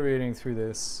I'm iterating through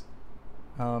this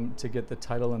to get the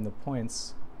title and the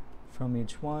points from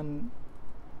each one.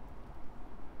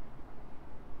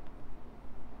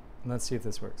 Let's see if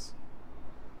this works.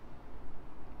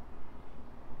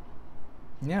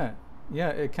 Yeah,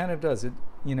 it kind of does. It,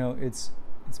 you know, it's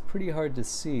pretty hard to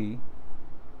see.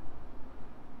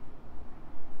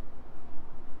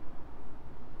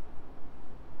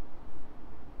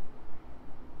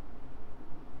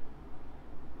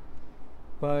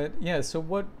 But yeah, so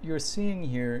what you're seeing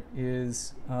here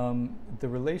is the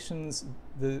relations,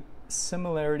 the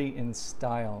similarity in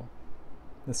style,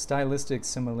 the stylistic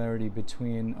similarity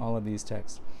between all of these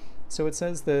texts. So it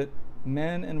says that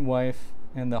man and wife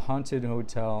and the haunted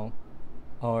hotel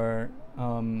are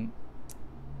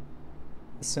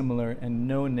similar, and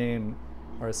no name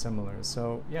are similar.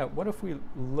 So yeah, what if we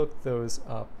look those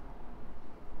up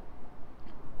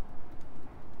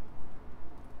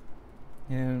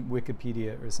in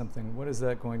Wikipedia or something? What is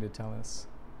that going to tell us?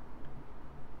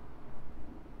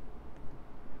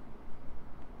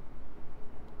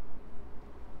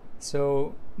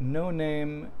 So no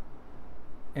name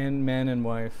and man and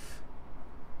wife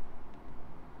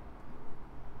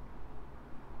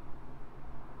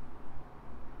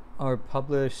are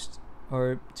published,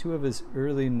 are two of his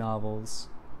early novels.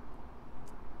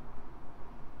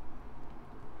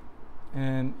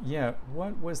 And yeah,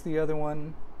 what was the other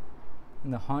one? In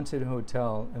the Haunted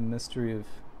Hotel, A Mystery of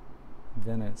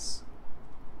Venice.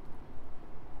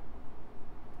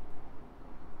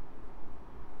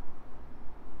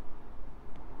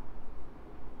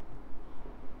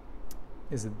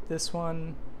 Is it this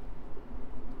one?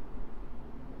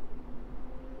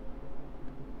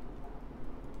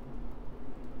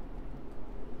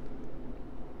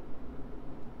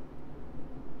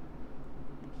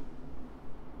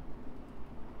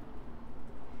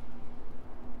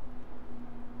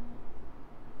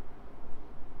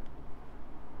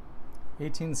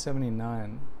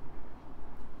 (1879).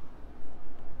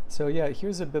 So yeah,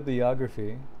 here's a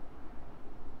bibliography.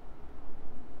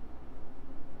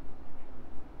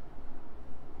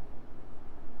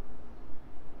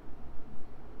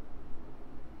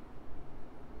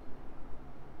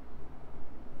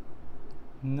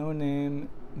 No name,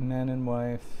 man and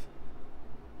wife.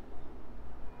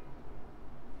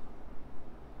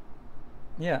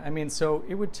 Yeah, I mean, so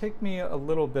it would take me a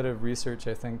little bit of research,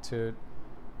 I think, to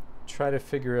try to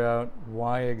figure out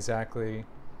why exactly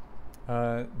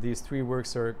these three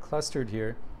works are clustered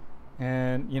here.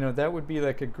 And, you know, that would be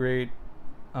like a great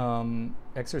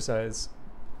exercise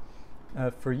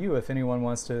for you if anyone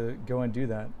wants to go and do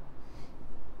that.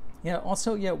 Yeah,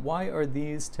 also, yeah, why are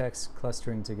these texts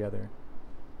clustering together?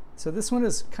 So this one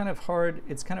is kind of hard.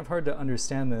 It's kind of hard to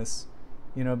understand this,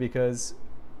 you know, because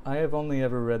I have only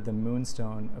ever read The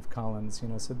Moonstone of Collins, you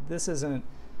know, so this isn't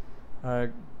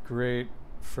great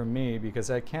for me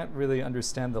because I can't really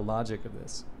understand the logic of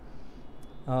this.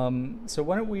 So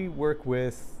why don't we work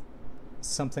with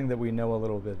something that we know a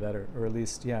little bit better, or at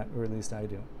least, yeah, or at least I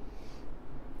do.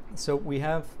 So we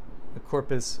have a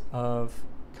corpus of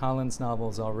Collins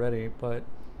novels already, but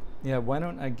yeah, why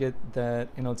don't I get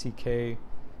that NLTK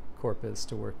corpus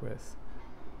to work with?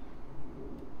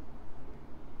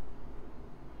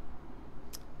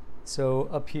 So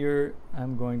up here,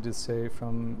 I'm going to say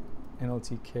from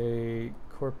NLTK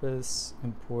corpus,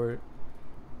 import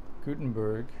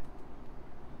Gutenberg.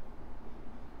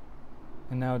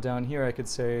 And now down here, I could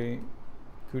say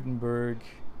Gutenberg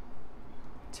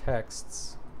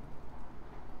texts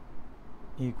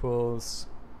equals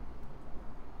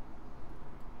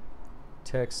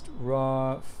text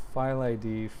raw file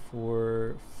ID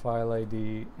for file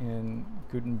ID in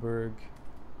Gutenberg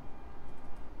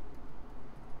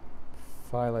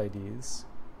file IDs.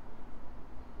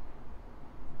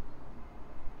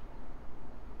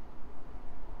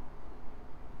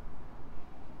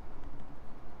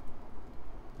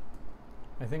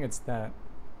 I think it's that.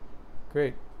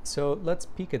 Great. So let's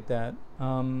peek at that.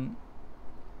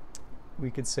 We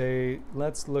could say,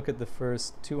 let's look at the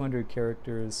first 200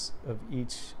 characters of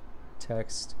each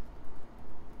text.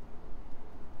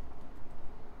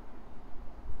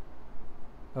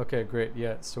 Okay, great.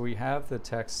 Yeah, so we have the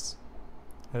text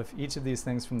of each of these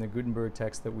things from the Gutenberg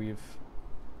text that we've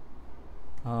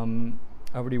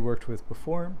already worked with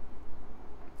before.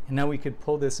 And now we could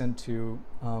pull this into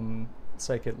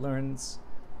scikit-learn's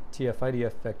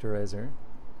TF-IDF vectorizer.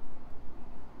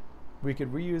 We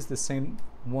could reuse the same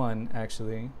one,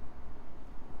 actually,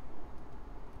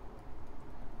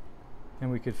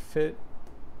 and we could fit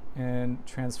and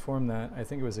transform that. I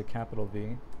think it was a capital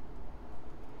V.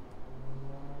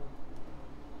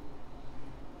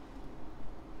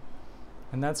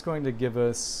 And that's going to give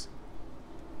us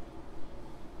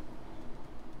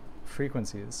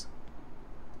frequencies.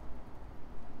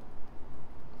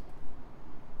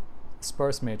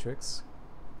 Sparse matrix.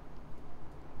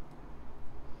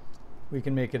 We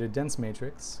can make it a dense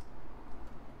matrix.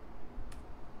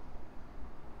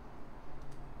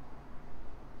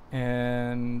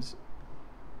 And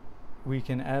we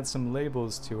can add some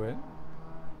labels to it.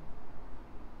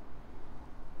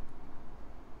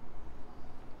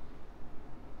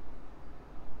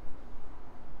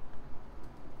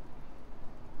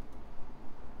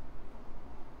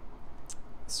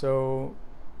 So,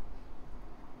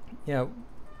 yeah,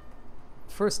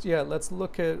 first, yeah, let's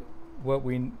look at what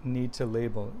we need to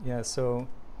label. Yeah, so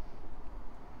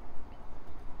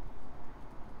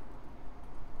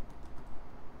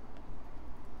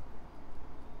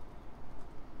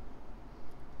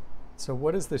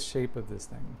what is the shape of this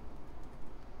thing?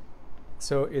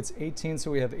 So it's 18, so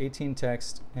we have 18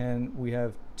 text, and we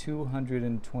have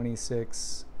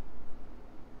 226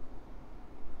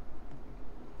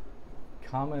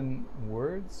 common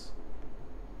words?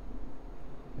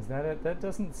 Is that it? That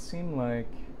doesn't seem like...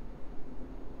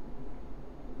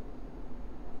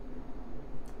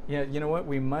 Yeah, you know what?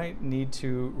 We might need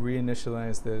to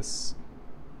reinitialize this.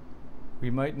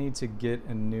 We might need to get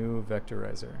a new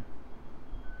vectorizer.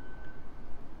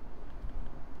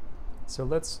 So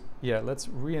let's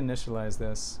reinitialize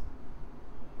this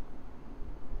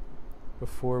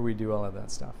before we do all of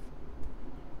that stuff.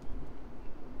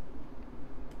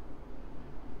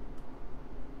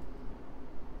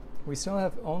 We still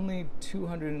have only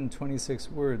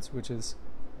 226 words, which is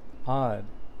odd.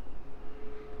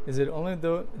 Is it only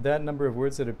that number of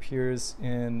words that appears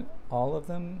in all of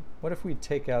them? What if we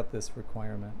take out this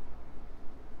requirement?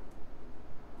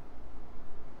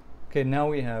 Okay, now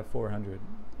we have 400.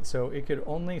 So it could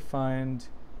only find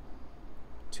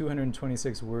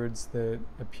 226 words that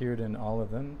appeared in all of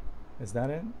them. Is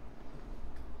that it?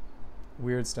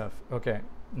 Weird stuff. Okay,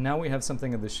 now we have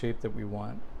something of the shape that we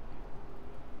want.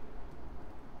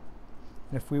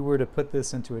 And if we were to put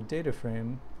this into a data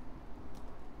frame,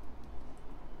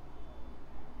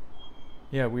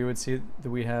 yeah, we would see that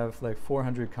we have like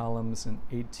 400 columns and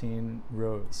 18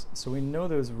 rows. So we know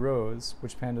those rows,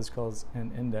 which Pandas calls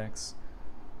an index,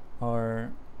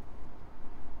 are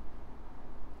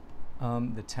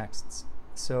the texts.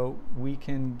 So we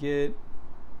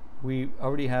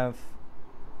already have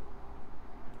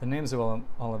the names of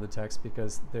all of the texts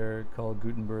because they're called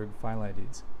Gutenberg file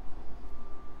IDs.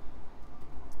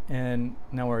 And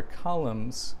now our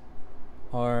columns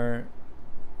are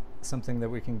something that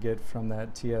we can get from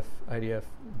that TF-IDF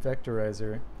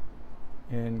vectorizer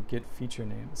and get feature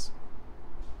names.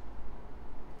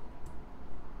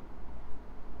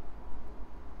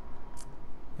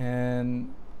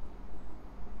 And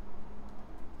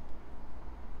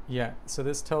yeah, so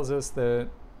this tells us that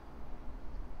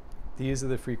these are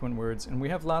the frequent words, and we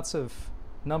have lots of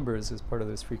numbers as part of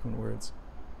those frequent words.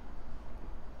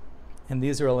 And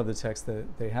these are all of the text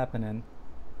that they happen in.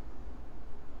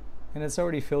 And it's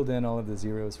already filled in all of the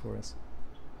zeros for us.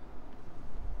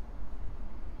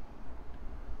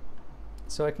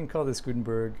 So I can call this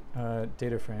Gutenberg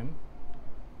data frame.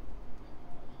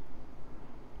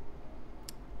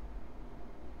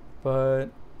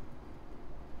 But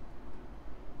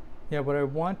yeah, what I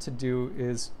want to do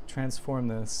is transform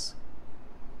this.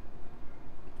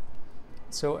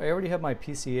 So I already have my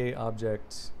PCA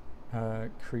object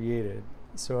created,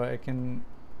 so I can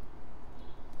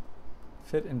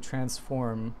fit and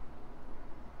transform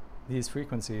these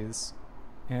frequencies,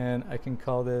 and I can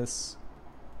call this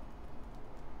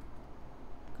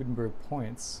Gutenberg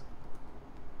points,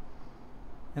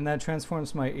 and that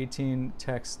transforms my 18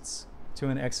 texts to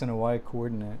an X and a Y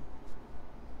coordinate.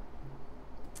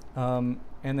 And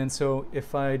then so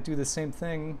if I do the same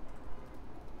thing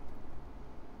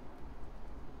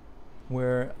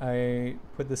where I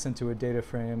put this into a data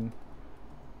frame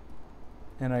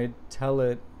and I tell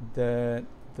it that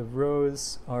the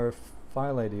rows are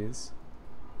file IDs,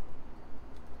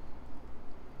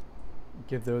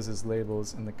 give those as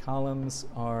labels, and the columns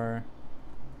are,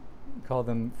 call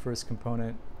them first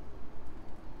component,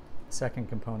 second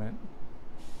component.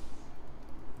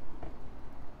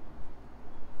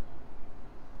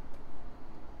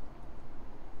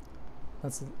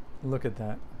 Let's look at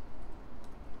that.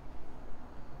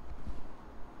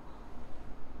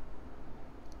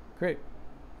 Great.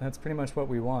 That's pretty much what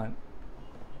we want.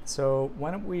 So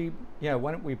why don't we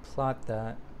plot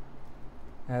that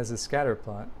as a scatter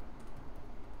plot?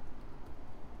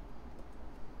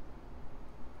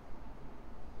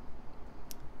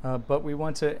 But we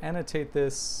want to annotate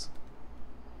this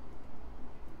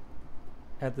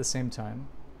at the same time.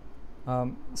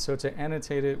 So to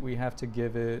annotate it, we have to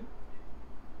give it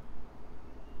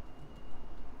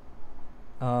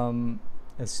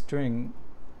a string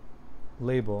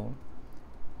label.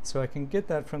 So I can get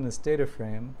that from this data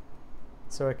frame.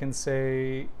 So I can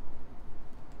say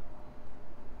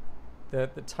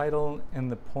that the title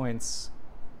and the points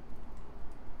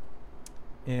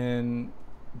in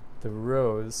the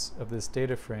rows of this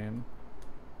data frame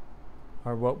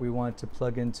are what we want to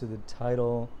plug into the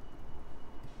title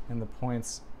and the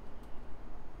points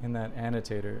in that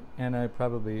annotator. And I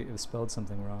probably have spelled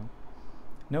something wrong.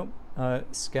 Nope,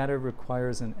 scatter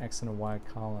requires an X and a Y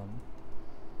column.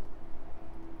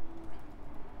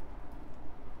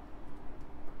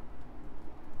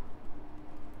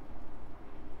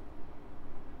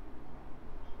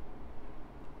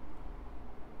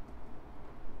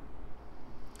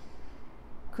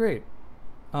 Great.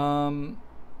 I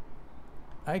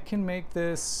can make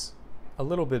this a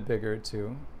little bit bigger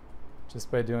too,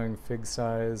 just by doing fig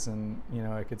size, and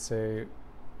I could say,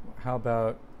 how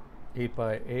about 8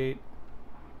 by 8?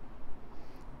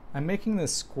 I'm making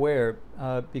this square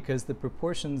because the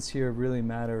proportions here really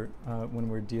matter when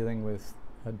we're dealing with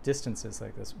distances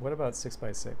like this. What about 6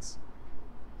 by 6?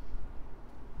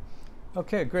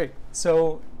 Okay, great.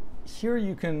 So here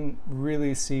you can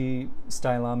really see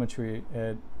stylometry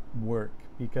at work,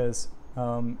 because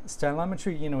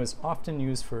stylometry, is often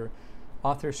used for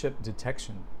authorship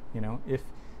detection. If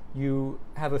you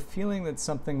have a feeling that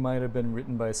something might have been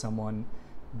written by someone,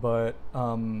 but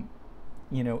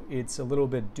it's a little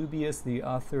bit dubious, the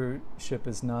authorship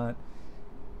is not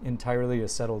entirely a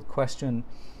settled question,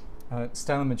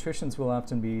 stylometricians will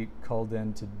often be called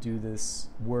in to do this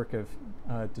work of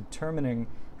determining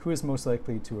who is most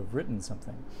likely to have written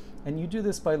something. And you do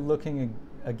this by looking,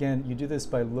 again, you do this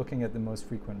by looking at the most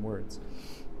frequent words.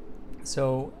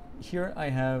 So here I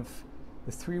have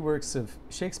the 3 works of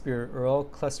Shakespeare are all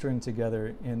clustering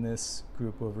together in this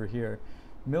group over here.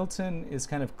 Milton is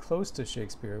kind of close to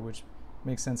Shakespeare, which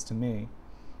makes sense to me.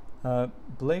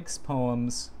 Blake's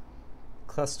poems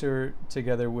cluster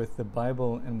together with the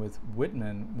Bible and with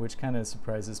Whitman, which kind of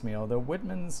surprises me, although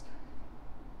Whitman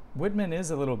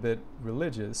is a little bit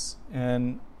religious,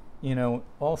 and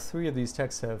all 3 of these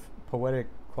texts have poetic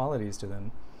qualities to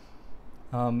them.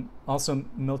 Also,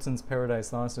 Milton's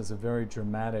Paradise Lost is a very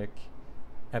dramatic,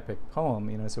 epic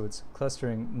poem, so it's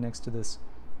clustering next to this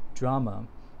drama.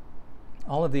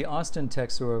 All of the Austen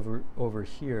texts are over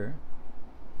here.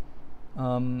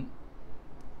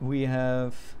 We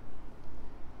have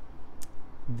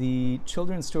the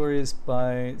children's stories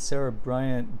by Sarah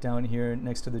Bryant down here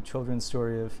next to the children's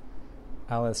story of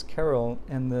Alice Carroll,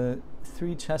 and the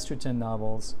 3 Chesterton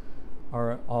novels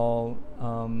are all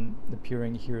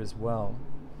appearing here as well.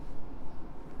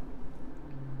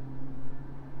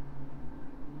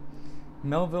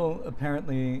 Melville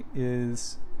apparently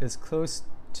is as close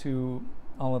to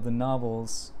all of the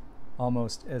novels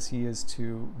almost as he is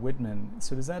to Whitman.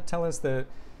 So does that tell us that,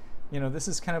 this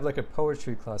is kind of like a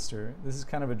poetry cluster. This is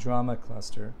kind of a drama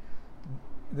cluster.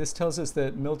 This tells us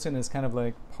that Milton is kind of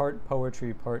like part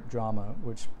poetry, part drama,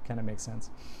 which kind of makes sense.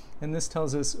 And this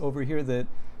tells us over here that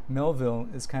Melville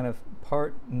is kind of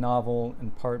part novel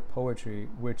and part poetry,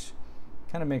 which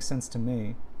kind of makes sense to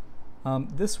me.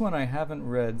 This one I haven't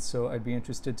read, so I'd be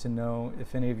interested to know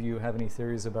if any of you have any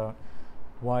theories about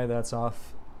why that's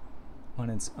off on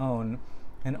its own.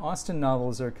 And Austen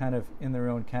novels are kind of in their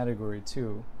own category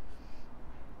too.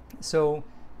 So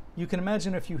you can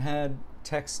imagine if you had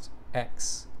text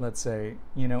X, let's say,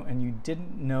 and you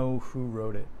didn't know who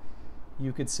wrote it.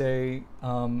 You could say,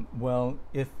 well,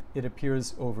 if it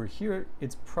appears over here,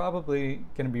 it's probably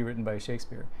going to be written by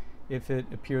Shakespeare. If it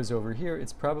appears over here,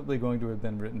 it's probably going to have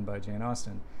been written by Jane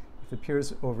Austen. If it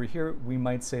appears over here, we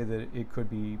might say that it could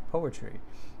be poetry.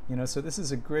 So this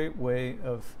is a great way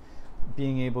of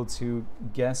being able to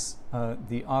guess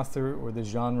the author or the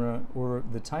genre or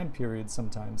the time period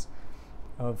sometimes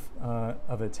of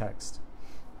a text.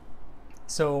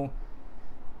 So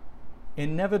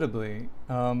inevitably,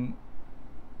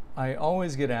 I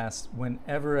always get asked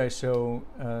whenever I show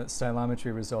a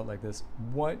stylometry result like this,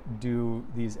 what do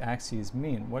these axes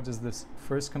mean? What does this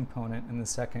first component and the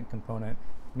second component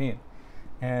mean?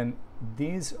 And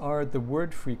these are the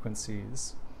word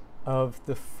frequencies of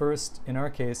the first, in our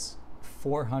case,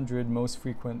 400 most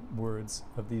frequent words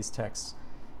of these texts,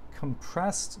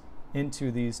 compressed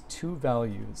into these 2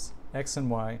 values, X and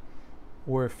Y,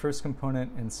 or first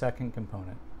component and second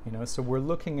component. So we're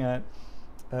looking at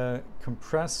a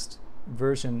compressed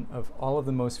version of all of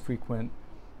the most frequent,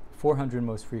 400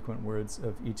 most frequent words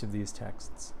of each of these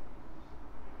texts.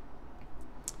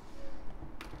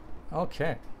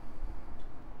 Okay.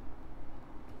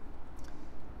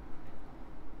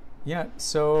 Yeah,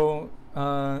 so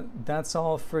that's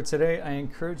all for today. I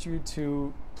encourage you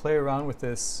to play around with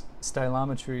this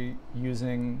stylometry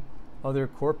using other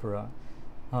corpora.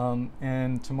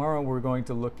 And tomorrow we're going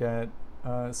to look at,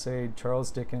 say,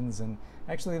 Charles Dickens, and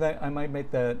actually that I might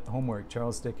make that homework,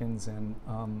 Charles Dickens and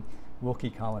Wilkie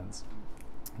Collins.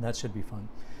 That should be fun.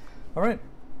 All right,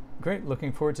 great.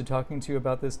 Looking forward to talking to you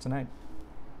about this tonight.